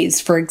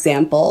Malays, for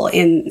example,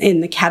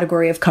 in the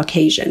category of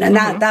Caucasian. And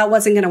that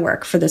wasn't going to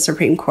work for the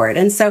Supreme Court.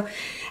 And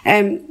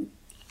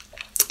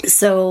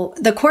so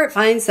the court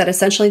finds that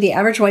essentially the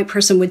average white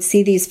person would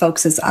see these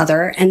folks as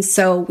other. And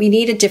so we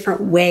need a different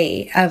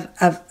way of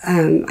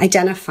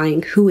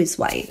identifying who is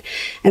white.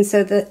 And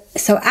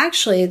so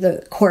actually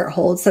the court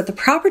holds that the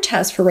proper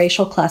test for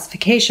racial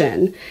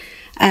classification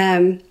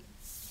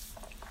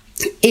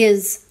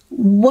is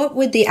what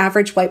would the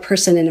average white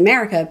person in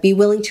America be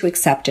willing to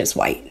accept as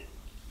white?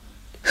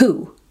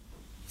 Who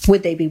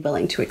would they be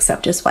willing to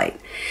accept as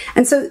white?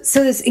 And so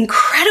this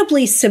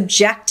incredibly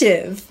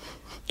subjective,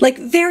 like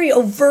very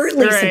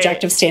overtly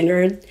subjective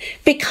standard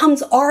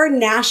becomes our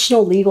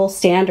national legal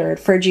standard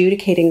for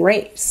adjudicating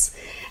race.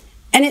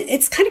 And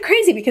it's kind of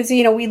crazy because,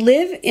 we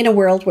live in a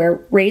world where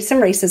race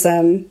and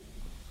racism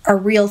are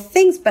real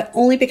things, but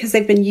only because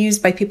they've been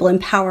used by people in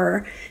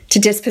power to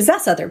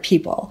dispossess other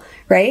people,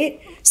 right?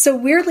 So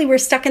weirdly, we're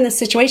stuck in this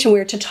situation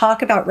where to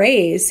talk about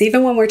race,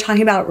 even when we're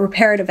talking about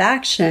reparative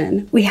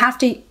action,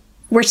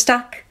 we're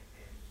stuck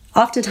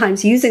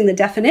oftentimes using the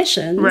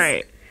definitions.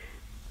 Right.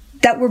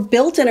 That were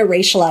built in a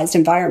racialized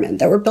environment,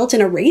 that were built in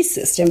a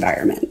racist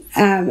environment.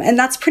 And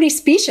that's pretty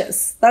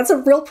specious. That's a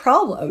real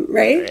problem,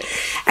 right?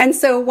 And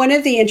so one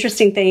of the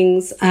interesting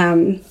things,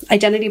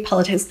 identity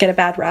politics get a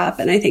bad rap,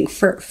 and I think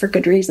for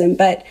good reason,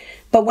 but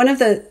one of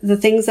the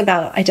things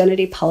about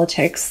identity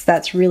politics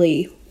that's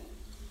really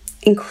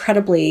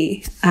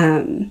incredibly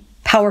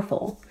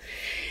powerful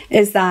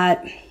is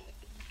that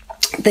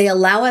they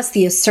allow us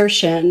the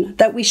assertion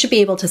that we should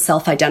be able to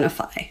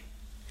self-identify.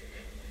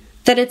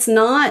 That it's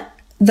not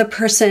the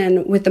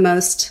person with the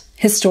most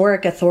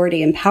historic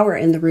authority and power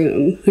in the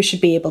room who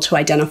should be able to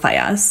identify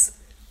us.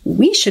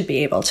 We should be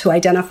able to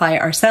identify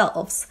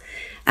ourselves.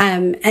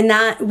 And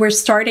that we're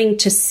starting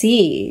to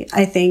see,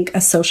 I think,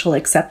 a social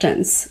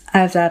acceptance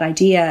of that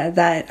idea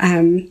that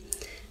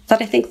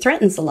I think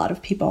threatens a lot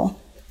of people,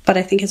 but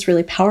I think is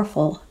really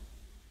powerful.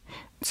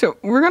 So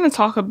we're going to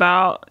talk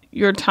about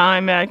your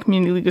time at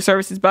Community Legal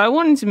Services, but I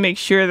wanted to make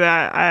sure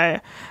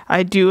that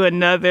I do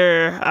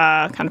another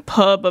kind of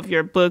pub of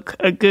your book,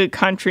 A Good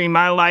Country,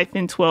 My Life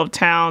in 12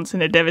 Towns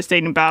and a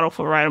Devastating Battle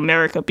for White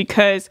America,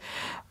 because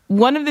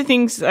one of the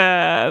things,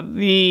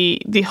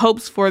 the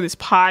hopes for this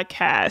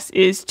podcast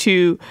is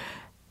to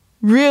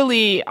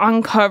really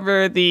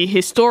uncover the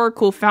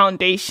historical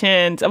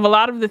foundations of a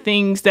lot of the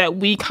things that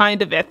we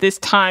kind of at this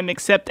time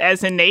accept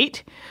as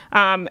innate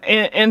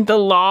in the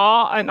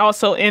law and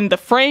also in the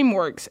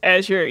frameworks,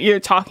 as you're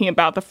talking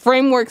about, the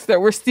frameworks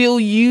that we're still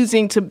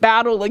using to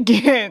battle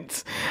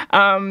against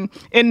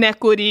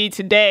inequity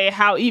today,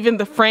 how even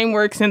the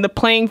frameworks and the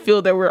playing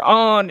field that we're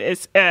on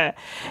is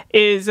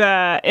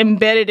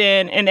embedded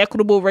in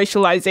inequitable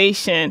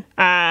racialization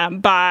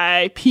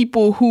by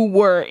people who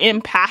were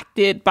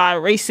impacted by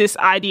racist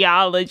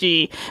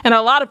ideology and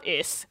a lot of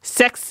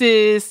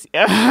sexist,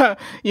 a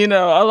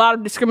lot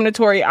of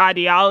discriminatory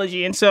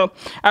ideology. And so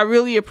I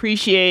really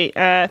appreciate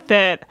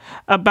that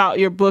about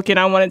your book, and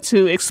I wanted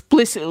to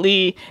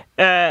explicitly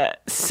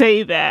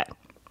say that.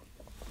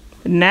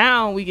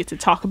 Now we get to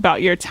talk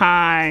about your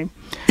time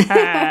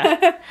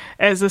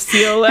as a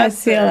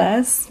CLS.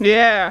 CLS.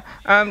 Yeah.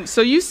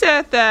 So you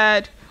said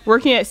that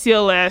working at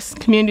CLS,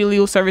 Community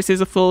Legal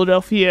Services of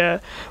Philadelphia,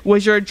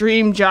 was your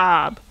dream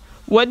job.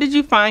 What did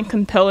you find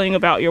compelling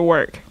about your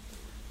work?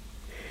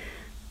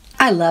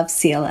 I love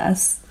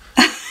CLS.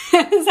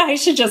 I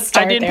should just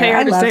start there. I didn't pay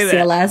her to say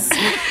that.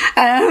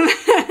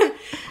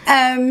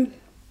 CLS.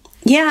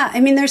 Yeah, I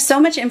mean, there's so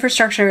much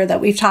infrastructure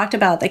that we've talked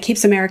about that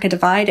keeps America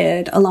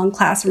divided along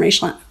class and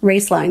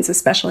race lines,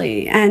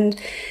 especially. And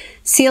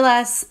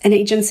CLS and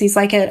agencies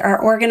like it are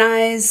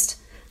organized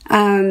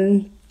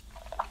in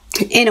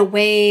a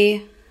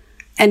way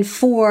and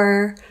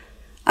for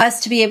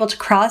us to be able to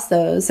cross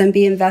those and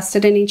be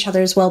invested in each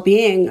other's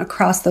well-being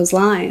across those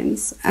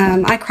lines.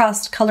 I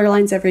crossed color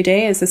lines every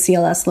day as a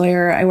CLS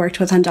lawyer. I worked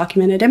with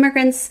undocumented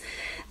immigrants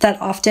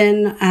that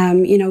often,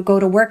 go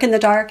to work in the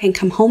dark and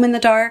come home in the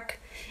dark.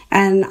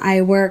 And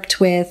I worked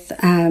with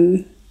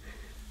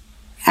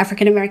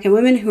African-American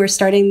women who are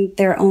starting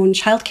their own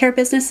childcare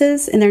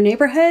businesses in their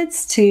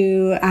neighborhoods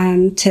to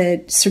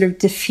sort of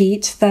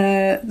defeat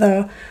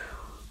the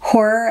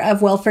horror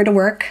of welfare to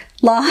work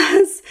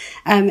laws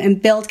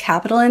and build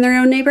capital in their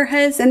own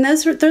neighborhoods. And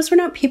those were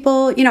not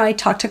people, I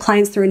talk to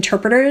clients through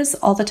interpreters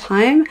all the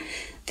time.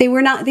 These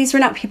were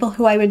not people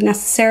who I would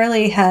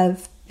necessarily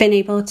have been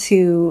able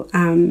to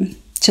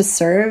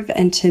serve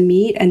and to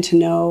meet and to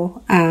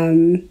know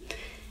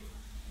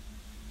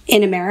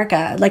in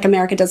America. Like,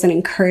 America doesn't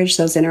encourage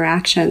those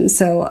interactions.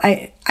 So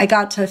I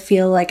got to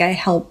feel like I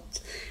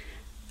helped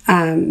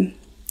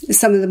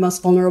some of the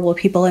most vulnerable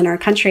people in our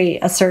country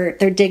assert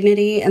their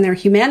dignity and their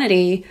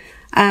humanity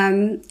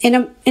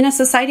in a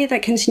society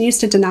that continues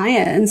to deny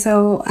it. And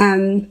so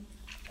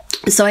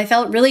I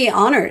felt really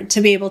honored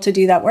to be able to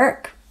do that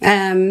work.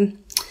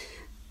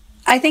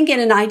 I think in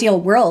an ideal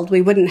world,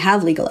 we wouldn't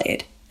have legal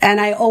aid. And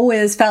I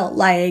always felt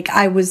like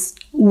I was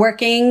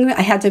working,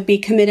 I had to be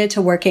committed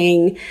to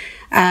working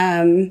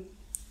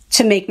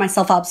to make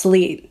myself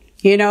obsolete,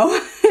 you know?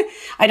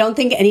 I don't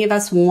think any of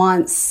us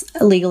wants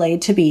legal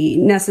aid to be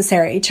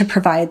necessary to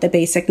provide the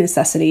basic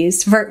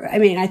necessities.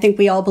 I think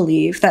we all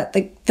believe that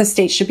the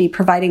state should be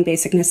providing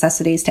basic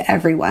necessities to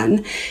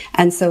everyone.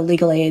 And so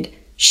legal aid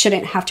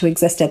shouldn't have to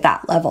exist at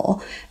that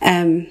level.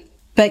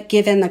 But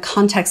given the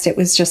context, I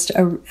was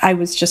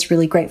just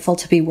really grateful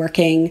to be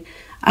working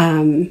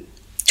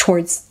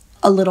towards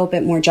a little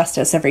bit more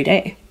justice every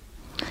day.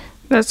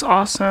 That's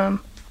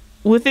awesome.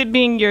 With it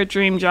being your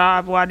dream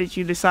job, why did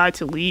you decide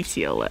to leave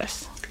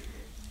CLS?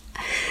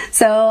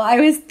 So I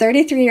was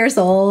 33 years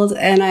old,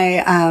 and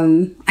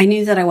I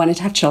knew that I wanted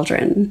to have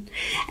children,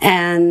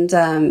 and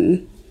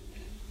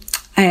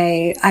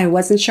I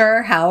wasn't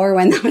sure how or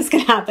when that was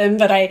going to happen,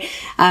 but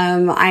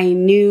I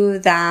knew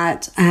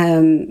that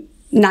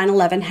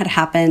 9/11 had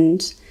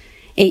happened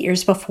 8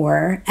 years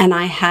before, and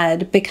I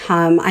had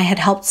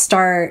helped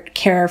start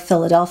CARE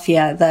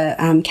Philadelphia,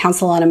 the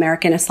Council on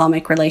American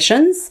Islamic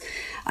Relations,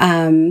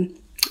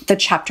 the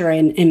chapter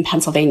in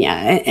Pennsylvania.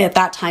 At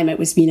that time, it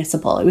was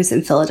municipal. It was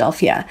in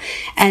Philadelphia.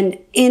 And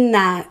in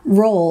that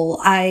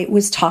role, I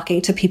was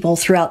talking to people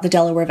throughout the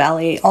Delaware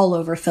Valley, all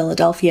over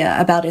Philadelphia,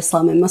 about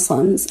Islam and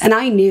Muslims. And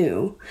I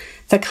knew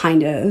the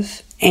kind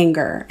of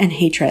anger and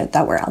hatred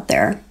that were out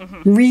there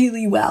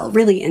really well,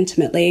 really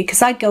intimately,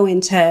 because I'd go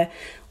into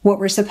what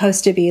were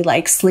supposed to be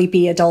like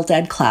sleepy adult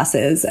ed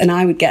classes, and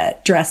I would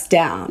get dressed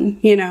down,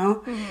 you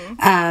know,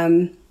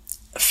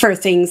 for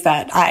things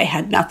that I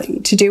had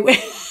nothing to do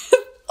with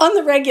on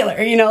the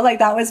regular, you know, like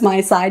that was my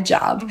side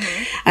job.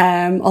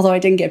 Although I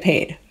didn't get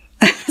paid,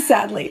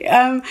 sadly.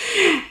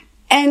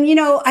 And, you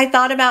know, I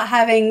thought about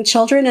having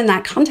children in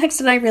that context,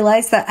 and I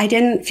realized that I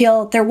didn't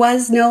feel there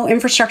was no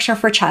infrastructure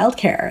for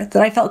childcare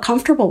that I felt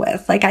comfortable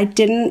with. Like, I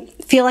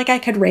didn't feel like I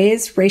could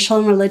raise racial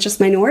and religious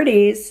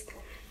minorities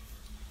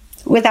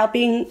without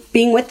being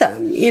with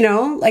them, you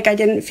know? Like, I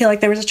didn't feel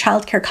like there was a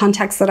childcare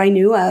context that I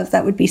knew of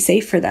that would be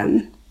safe for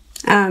them.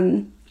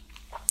 And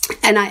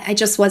I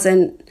just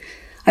wasn't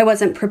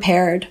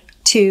prepared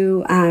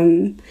to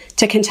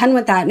contend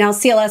with that. Now,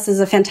 CLS is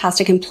a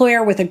fantastic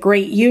employer with a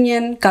great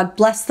union. God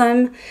bless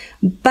them.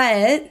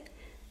 But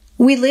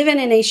we live in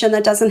a nation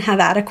that doesn't have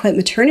adequate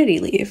maternity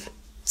leave.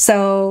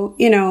 So,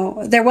 you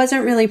know, there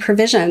wasn't really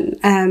provision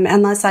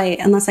unless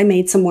I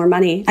made some more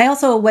money. I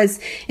also was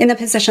in the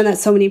position that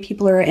so many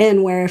people are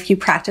in, where if you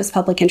practice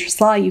public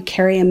interest law, you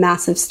carry a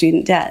massive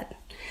student debt.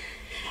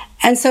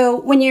 And so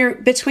when you're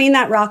between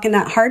that rock and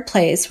that hard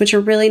place, which are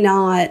really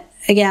not,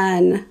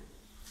 again,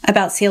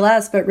 about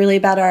CLS, but really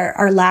about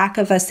our lack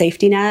of a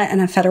safety net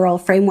and a federal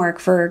framework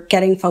for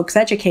getting folks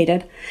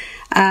educated,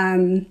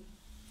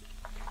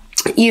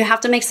 you have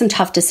to make some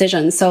tough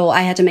decisions. So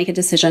I had to make a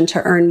decision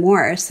to earn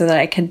more so that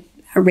I could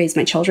raise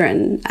my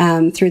children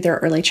through their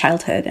early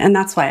childhood. And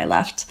that's why I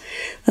left.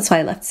 That's why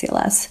I left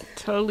CLS.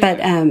 Totally. But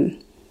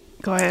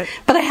go ahead.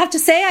 But I have to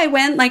say, I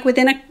went like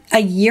within a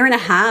year and a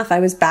half, I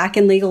was back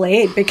in legal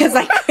aid because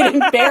I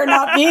couldn't bear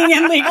not being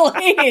in legal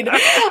aid.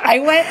 I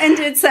went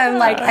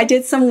and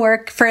did some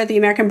work for the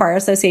American Bar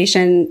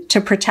Association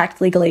to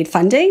protect legal aid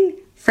funding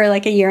for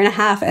like a year and a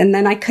half, and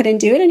then I couldn't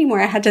do it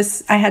anymore. I had to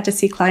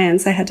see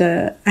clients. I had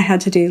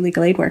to do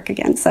legal aid work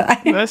again. So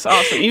that's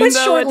awesome. Even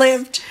was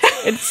short-lived.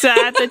 It's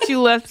sad that you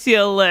left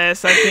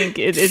CLS. I think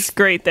it's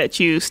great that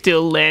you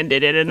still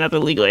landed at another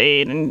legal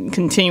aid and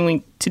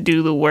continuing to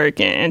do the work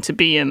and to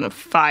be in the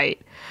fight.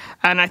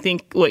 And I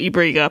think what you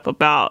bring up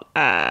about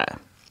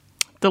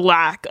the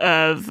lack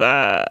of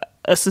a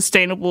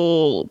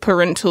sustainable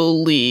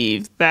parental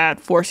leave that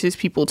forces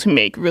people to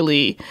make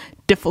really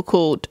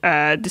difficult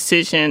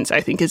decisions,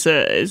 I think is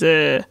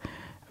a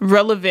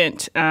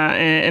relevant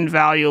and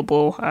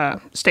valuable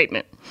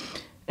statement.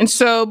 And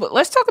so, but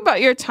let's talk about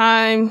your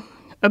time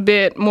a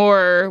bit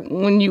more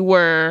when you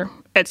were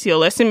at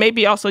CLS, and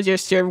maybe also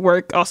just your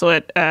work also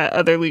at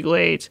other legal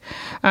aids.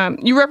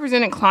 You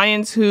represented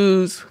clients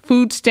whose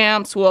food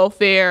stamps,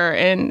 welfare,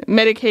 and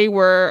Medicaid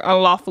were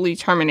unlawfully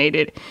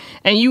terminated.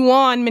 And you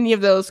won many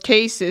of those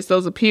cases,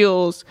 those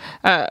appeals.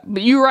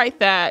 But you write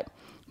that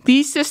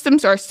these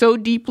systems are so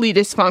deeply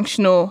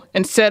dysfunctional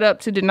and set up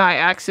to deny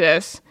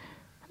access,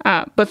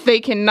 but they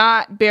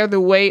cannot bear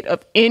the weight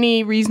of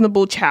any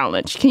reasonable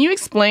challenge. Can you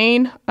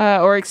explain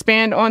or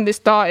expand on this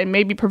thought and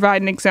maybe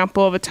provide an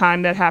example of a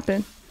time that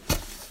happened?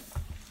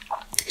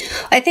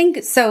 I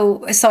think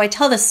so. So I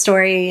tell this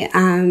story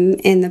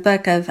in the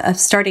book of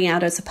starting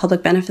out as a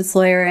public benefits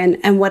lawyer,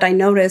 and what I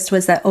noticed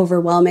was that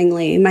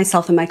overwhelmingly,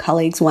 myself and my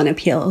colleagues won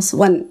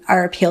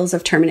our appeals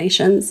of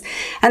terminations,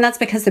 and that's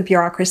because the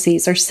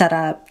bureaucracies are set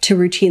up to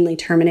routinely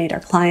terminate our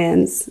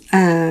clients.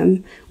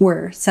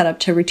 Were set up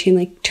to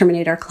routinely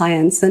terminate our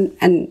clients,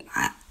 and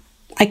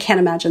I can't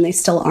imagine they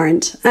still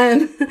aren't.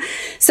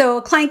 So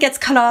a client gets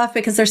cut off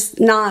because they're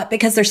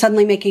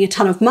suddenly making a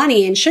ton of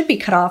money and should be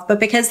cut off, but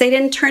because they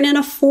didn't turn in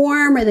a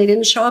form, or they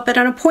didn't show up at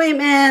an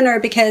appointment, or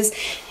because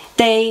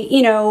they,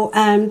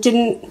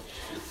 didn't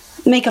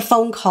make a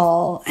phone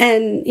call.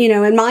 And,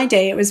 in my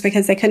day, it was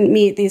because they couldn't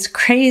meet these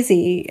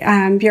crazy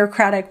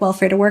bureaucratic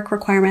welfare to work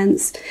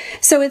requirements.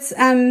 So it's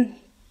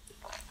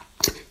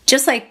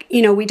just like,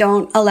 we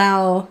don't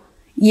allow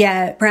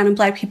yet brown and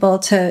black people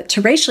to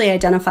racially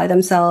identify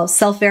themselves,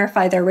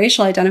 self-verify their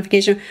racial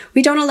identification.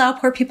 We don't allow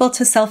poor people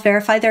to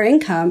self-verify their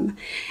income.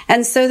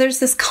 And so there's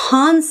this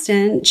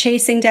constant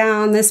chasing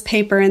down this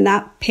paper and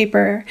that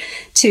paper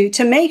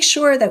to make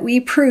sure that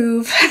we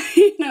prove,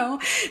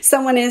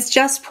 someone is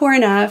just poor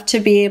enough to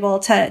be able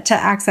to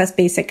access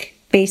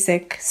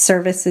basic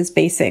services,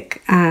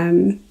 basic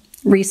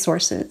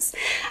resources.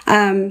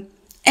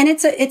 And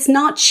it's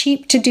not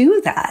cheap to do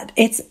that.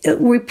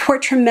 We pour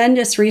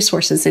tremendous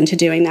resources into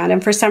doing that.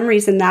 And for some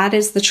reason, that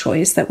is the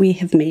choice that we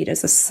have made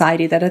as a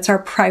society, that it's our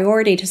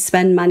priority to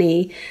spend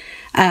money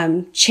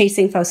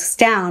chasing folks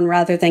down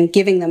rather than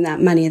giving them that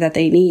money that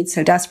they need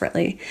so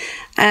desperately.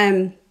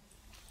 And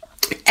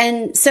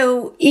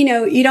so,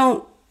 you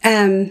don't,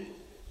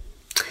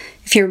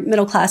 if you're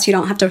middle class, you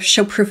don't have to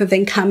show proof of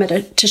income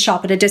to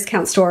shop at a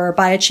discount store or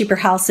buy a cheaper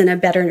house in a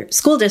better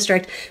school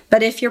district.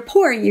 But if you're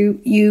poor,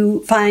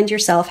 you find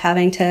yourself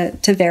having to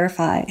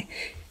verify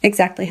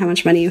exactly how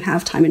much money you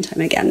have time and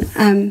time again.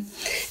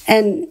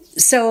 And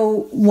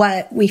so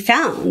what we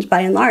found by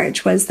and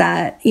large was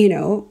that,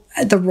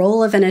 the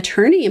role of an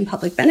attorney in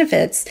public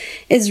benefits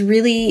is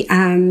really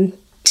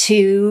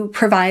to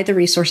provide the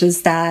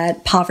resources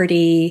that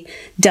poverty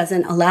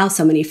doesn't allow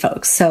so many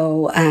folks.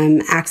 So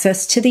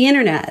access to the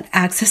internet,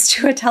 access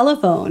to a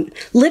telephone,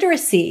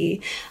 literacy,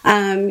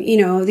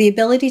 the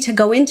ability to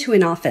go into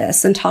an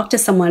office and talk to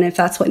someone if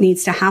that's what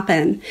needs to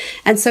happen.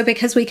 And so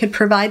because we could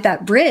provide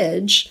that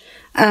bridge,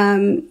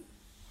 99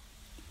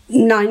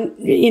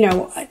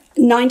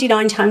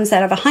 times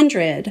out of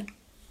 100,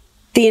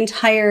 the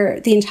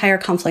entire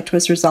conflict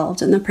was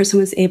resolved and the person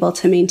was able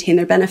to maintain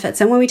their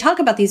benefits. And when we talk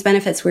about these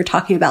benefits, we're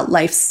talking about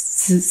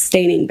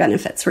life-sustaining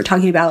benefits. We're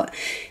talking about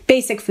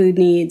basic food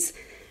needs,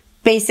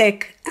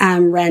 basic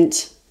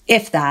rent,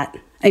 if that.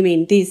 I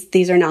mean,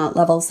 these are not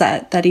levels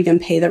that even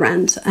pay the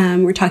rent.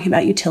 We're talking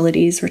about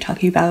utilities. We're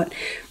talking about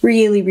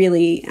really,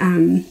 really,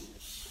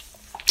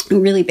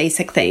 really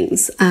basic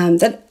things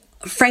that,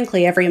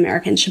 frankly, every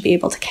American should be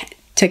able to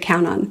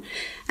count on.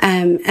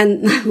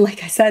 And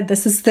like I said,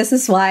 this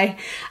is why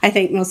I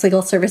think most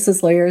legal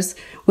services lawyers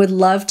would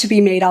love to be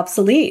made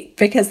obsolete,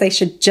 because they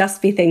should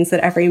just be things that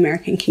every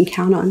American can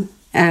count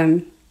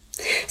on.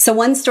 So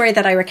one story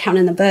that I recount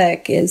in the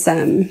book is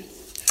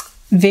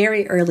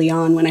very early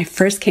on when I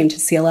first came to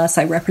CLS.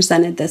 I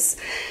represented this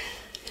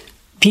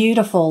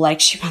beautiful,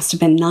 she must have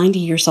been 90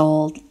 years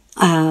old,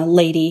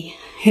 lady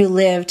who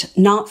lived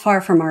not far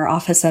from our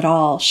office at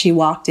all. She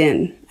walked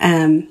in.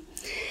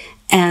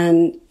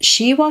 And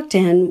she walked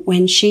in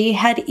when she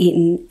had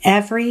eaten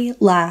every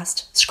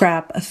last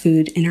scrap of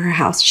food in her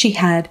house. She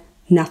had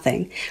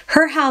nothing.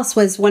 Her house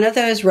was one of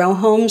those row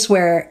homes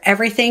where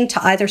everything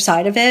to either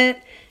side of it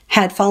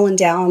had fallen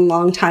down a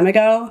long time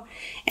ago.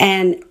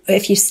 And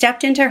if you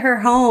stepped into her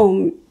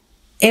home,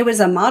 it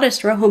was a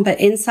modest row home, but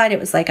inside it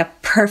was like a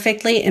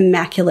perfectly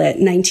immaculate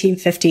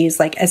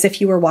 1950s, as if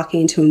you were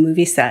walking into a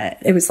movie set.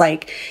 It was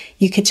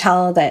you could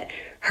tell that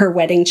her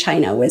wedding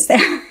china was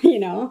there,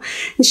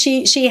 And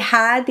she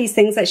had these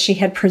things that she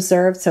had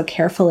preserved so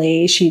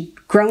carefully. She'd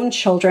grown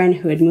children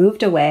who had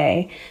moved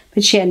away,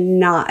 but she had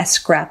not a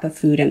scrap of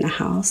food in the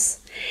house.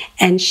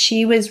 And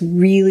she was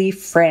really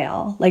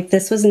frail.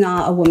 This was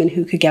not a woman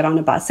who could get on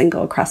a bus and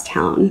go across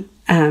town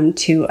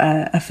to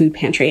a food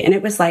pantry. And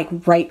it was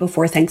right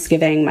before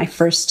Thanksgiving.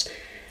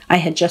 I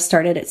had just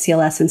started at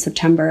CLS in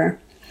September.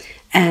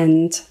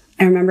 And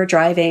I remember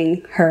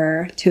driving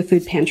her to a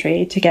food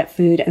pantry to get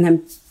food and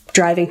then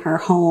driving her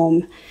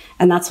home.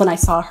 And that's when I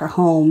saw her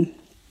home,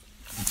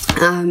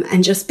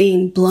 and just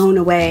being blown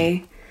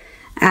away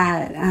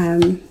at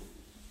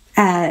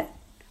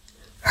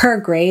her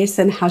grace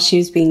and how she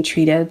was being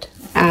treated.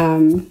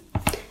 And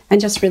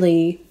just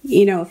really,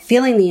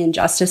 feeling the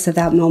injustice of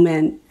that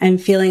moment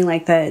and feeling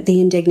the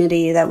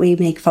indignity that we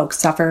make folks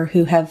suffer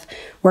who have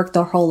worked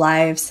their whole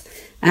lives.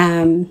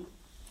 In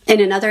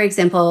another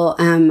example,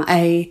 on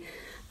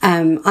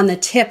the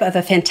tip of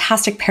a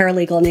fantastic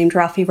paralegal named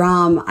Rafi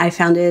Ram, I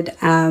founded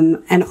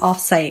an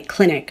offsite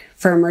clinic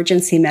for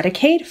emergency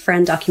Medicaid for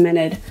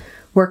undocumented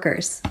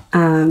workers.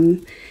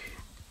 And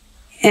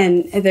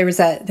there's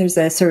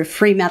a sort of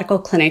free medical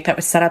clinic that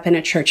was set up in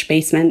a church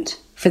basement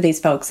for these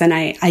folks. And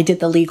I did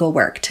the legal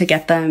work to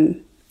get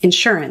them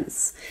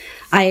insurance.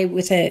 I,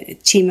 with a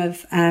team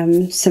of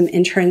some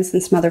interns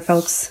and some other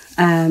folks,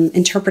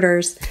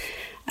 interpreters,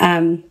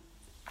 and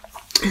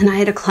I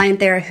had a client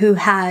there who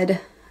had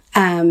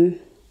a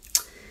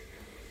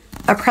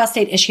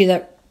prostate issue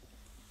that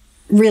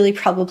really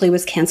probably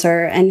was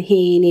cancer, and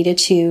he needed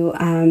to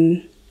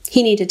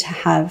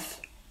have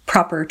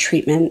proper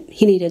treatment.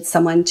 He needed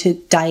someone to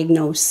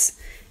diagnose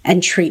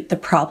and treat the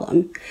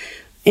problem.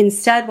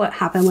 Instead, what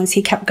happened was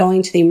he kept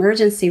going to the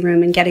emergency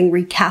room and getting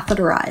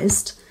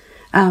recatheterized,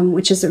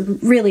 which is a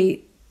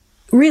really,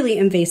 really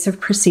invasive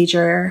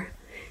procedure,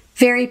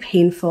 very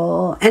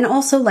painful, and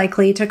also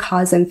likely to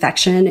cause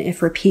infection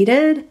if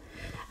repeated.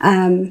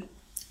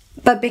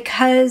 But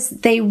because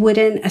they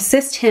wouldn't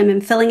assist him in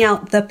filling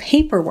out the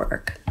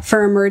paperwork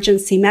for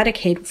emergency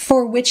Medicaid,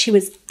 for which he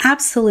was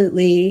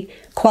absolutely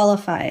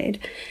qualified,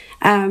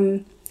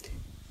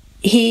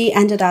 he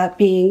ended up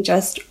being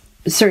just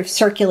sort of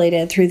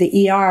circulated through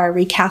the ER,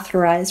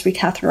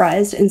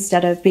 recatheterized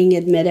instead of being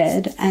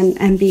admitted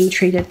and being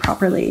treated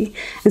properly.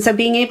 And so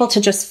being able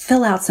to just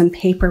fill out some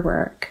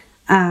paperwork.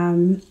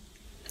 And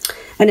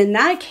in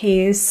that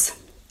case,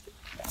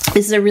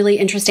 this is a really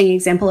interesting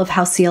example of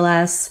how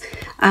CLS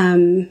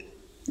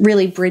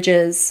really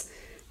bridges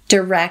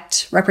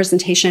direct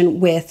representation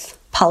with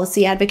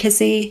policy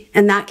advocacy.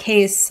 In that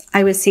case,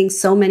 I was seeing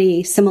so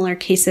many similar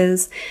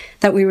cases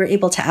that we were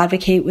able to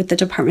advocate with the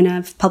Department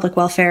of Public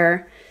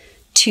Welfare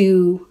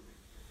to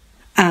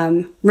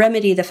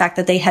remedy the fact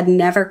that they had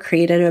never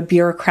created a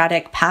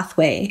bureaucratic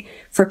pathway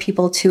for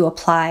people to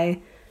apply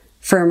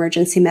for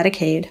emergency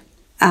Medicaid.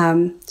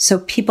 So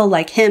people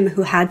like him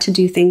who had to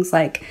do things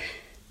like,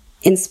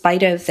 in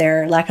spite of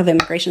their lack of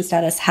immigration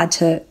status, had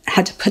to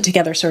put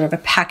together sort of a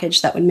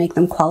package that would make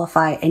them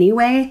qualify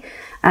anyway.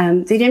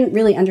 They didn't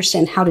really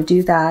understand how to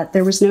do that.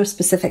 There was no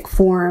specific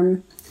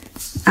form.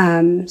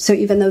 So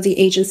even though the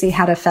agency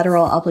had a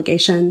federal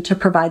obligation to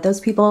provide those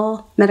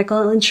people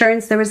medical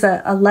insurance, there was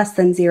a less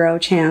than zero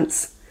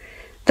chance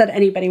that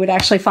anybody would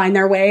actually find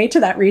their way to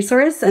that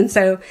resource. And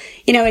so,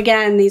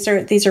 again, these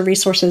are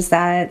resources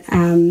that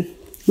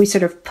we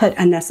sort of put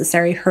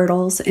unnecessary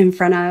hurdles in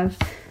front of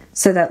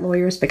so that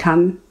lawyers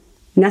become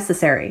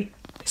necessary.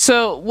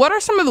 So what are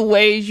some of the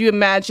ways you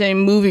imagine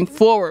moving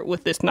forward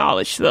with this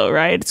knowledge, though,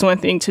 right? It's one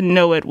thing to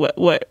know it.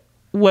 What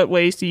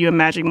ways do you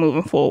imagine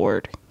moving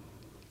forward?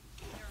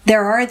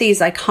 There are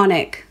these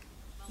iconic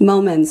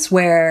moments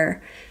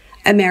where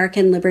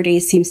American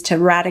liberty seems to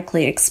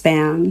radically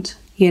expand.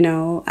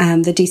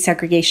 The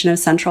desegregation of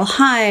Central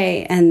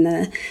High and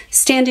the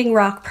Standing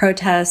Rock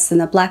protests and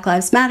the Black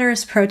Lives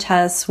Matters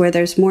protests, where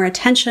there's more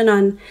attention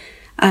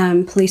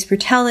on police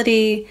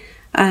brutality.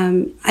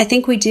 I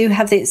think we do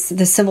have the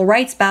civil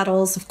rights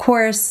battles, of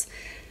course.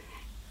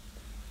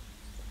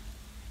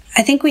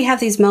 I think we have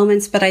these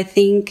moments, but I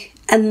think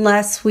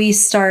unless we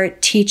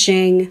start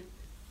teaching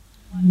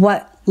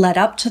what led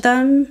up to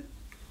them,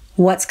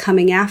 what's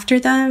coming after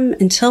them,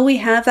 until we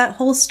have that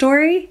whole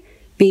story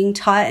being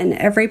taught in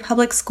every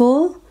public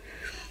school,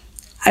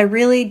 I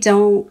really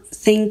don't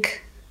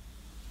think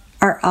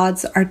our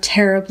odds are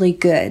terribly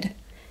good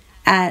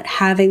at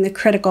having the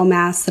critical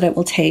mass that it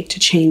will take to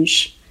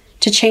change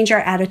our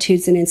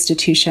attitudes and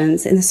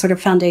institutions in the sort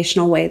of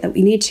foundational way that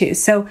we need to.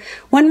 So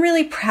one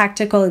really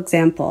practical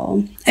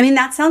example,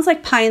 that sounds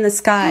like pie in the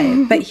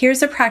sky, but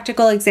here's a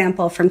practical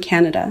example from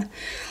Canada.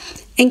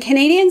 In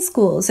Canadian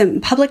schools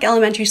and public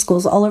elementary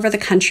schools all over the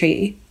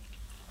country,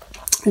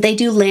 they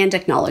do land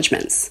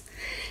acknowledgements.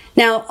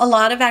 Now, a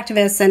lot of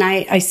activists, and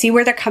I see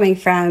where they're coming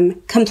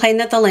from, complain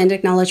that the land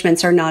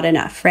acknowledgements are not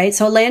enough, right?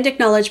 So a land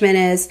acknowledgement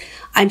is,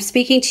 I'm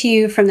speaking to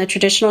you from the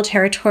traditional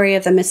territory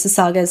of the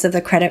Mississaugas of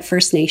the Credit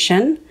First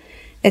Nation.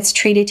 It's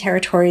Treaty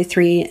Territory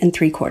 3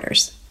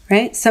 3/4,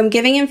 right? So I'm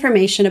giving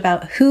information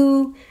about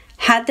who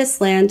had this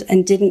land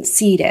and didn't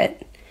cede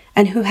it,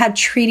 and who had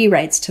treaty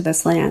rights to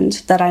this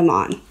land that I'm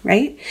on,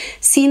 right?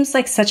 Seems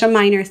like such a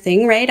minor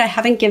thing, right? I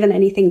haven't given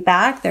anything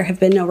back. There have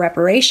been no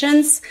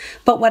reparations.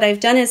 But what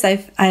I've done is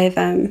I've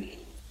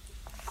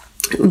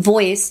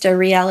voiced a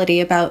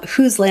reality about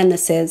whose land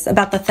this is,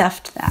 about the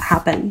theft that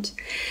happened.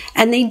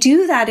 And they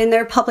do that in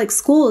their public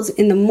schools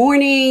in the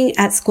morning,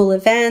 at school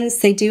events.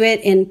 They do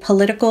it in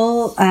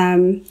political,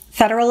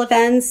 federal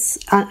events,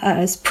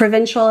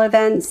 provincial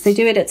events. They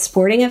do it at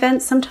sporting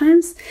events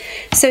sometimes.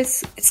 So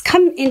it's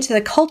come into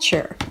the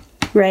culture,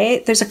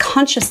 right? There's a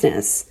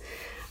consciousness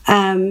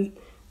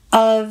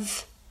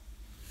of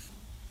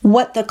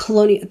what the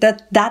colonial,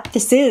 that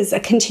this is a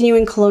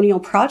continuing colonial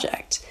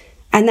project,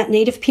 and that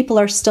Native people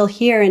are still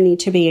here and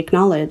need to be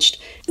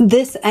acknowledged.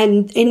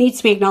 And it needs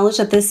to be acknowledged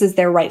that this is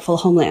their rightful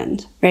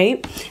homeland,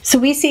 right? So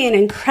we see an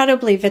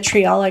incredibly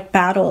vitriolic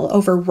battle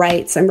over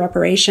rights and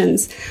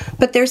reparations,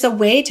 but there's a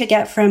way to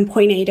get from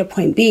point A to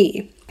point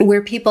B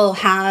where people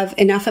have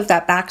enough of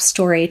that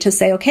backstory to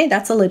say, okay,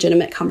 that's a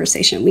legitimate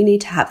conversation. We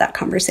need to have that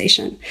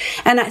conversation.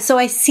 And so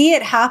I see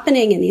it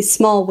happening in these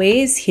small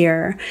ways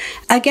here.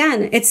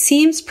 Again, it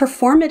seems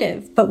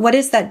performative, but what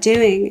is that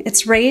doing?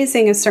 It's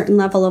raising a certain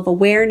level of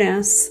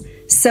awareness,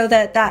 so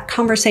that that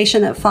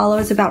conversation that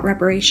follows about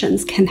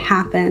reparations can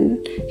happen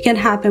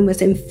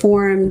with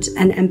informed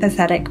and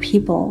empathetic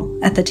people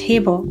at the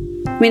table.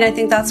 I mean, I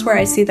think that's where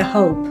I see the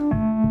hope.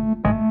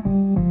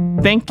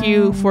 Thank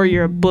you for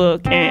your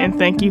book, and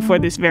thank you for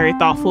this very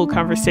thoughtful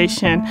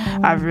conversation.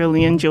 I've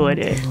really enjoyed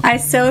it. I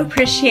so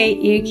appreciate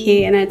you,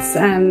 Key, and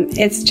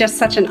it's just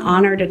such an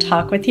honor to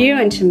talk with you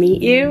and to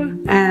meet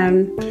you.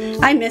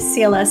 I miss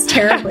CLS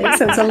terribly,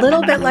 so it's a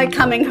little bit like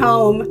coming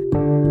home.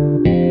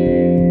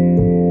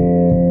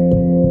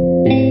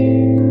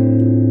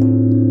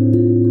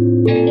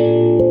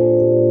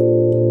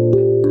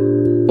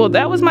 Well,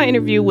 that was my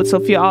interview with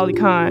Sophia Ali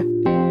Khan.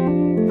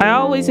 I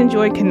always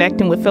enjoy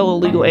connecting with fellow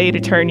legal aid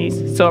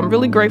attorneys, so I'm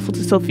really grateful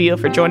to Sophia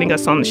for joining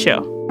us on the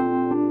show.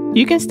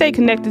 You can stay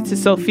connected to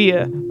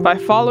Sophia by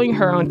following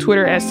her on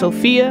Twitter at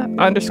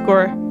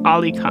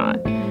Sophia_Ali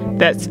Khan.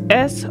 That's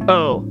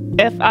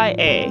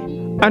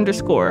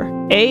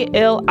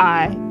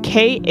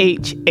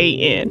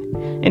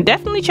SOFIA_ALIKHAN. And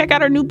definitely check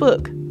out her new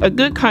book, A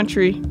Good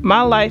Country,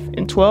 My Life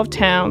in 12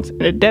 Towns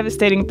and a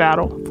Devastating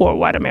Battle for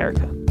White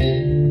America.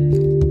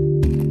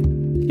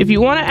 If you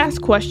want to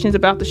ask questions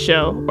about the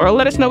show or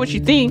let us know what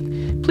you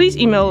think, please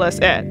email us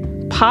at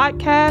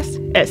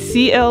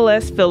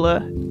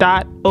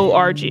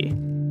podcast@clsphila.org.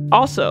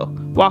 Also,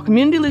 while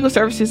Community Legal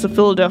Services of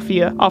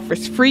Philadelphia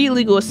offers free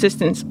legal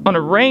assistance on a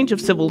range of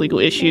civil legal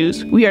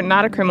issues, we are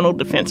not a criminal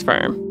defense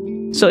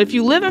firm. So if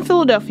you live in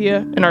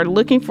Philadelphia and are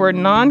looking for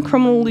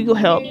non-criminal legal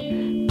help,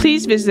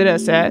 please visit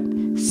us at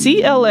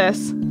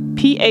clsphila.org.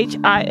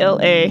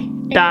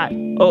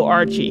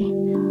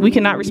 We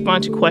cannot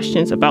respond to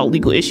questions about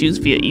legal issues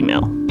via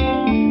email.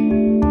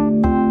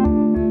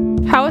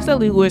 How Is That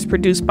Legal is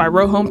produced by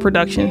Row Home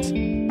Productions.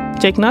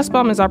 Jake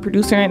Nussbaum is our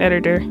producer and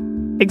editor.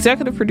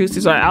 Executive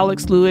producers are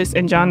Alex Lewis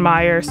and John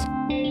Myers.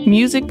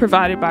 Music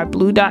provided by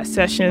Blue Dot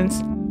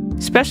Sessions.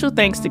 Special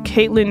thanks to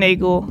Caitlin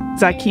Nagel,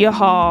 Zakiya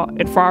Hall,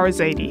 and Farah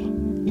Zaidi.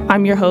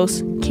 I'm your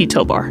host, Key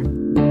Tobar.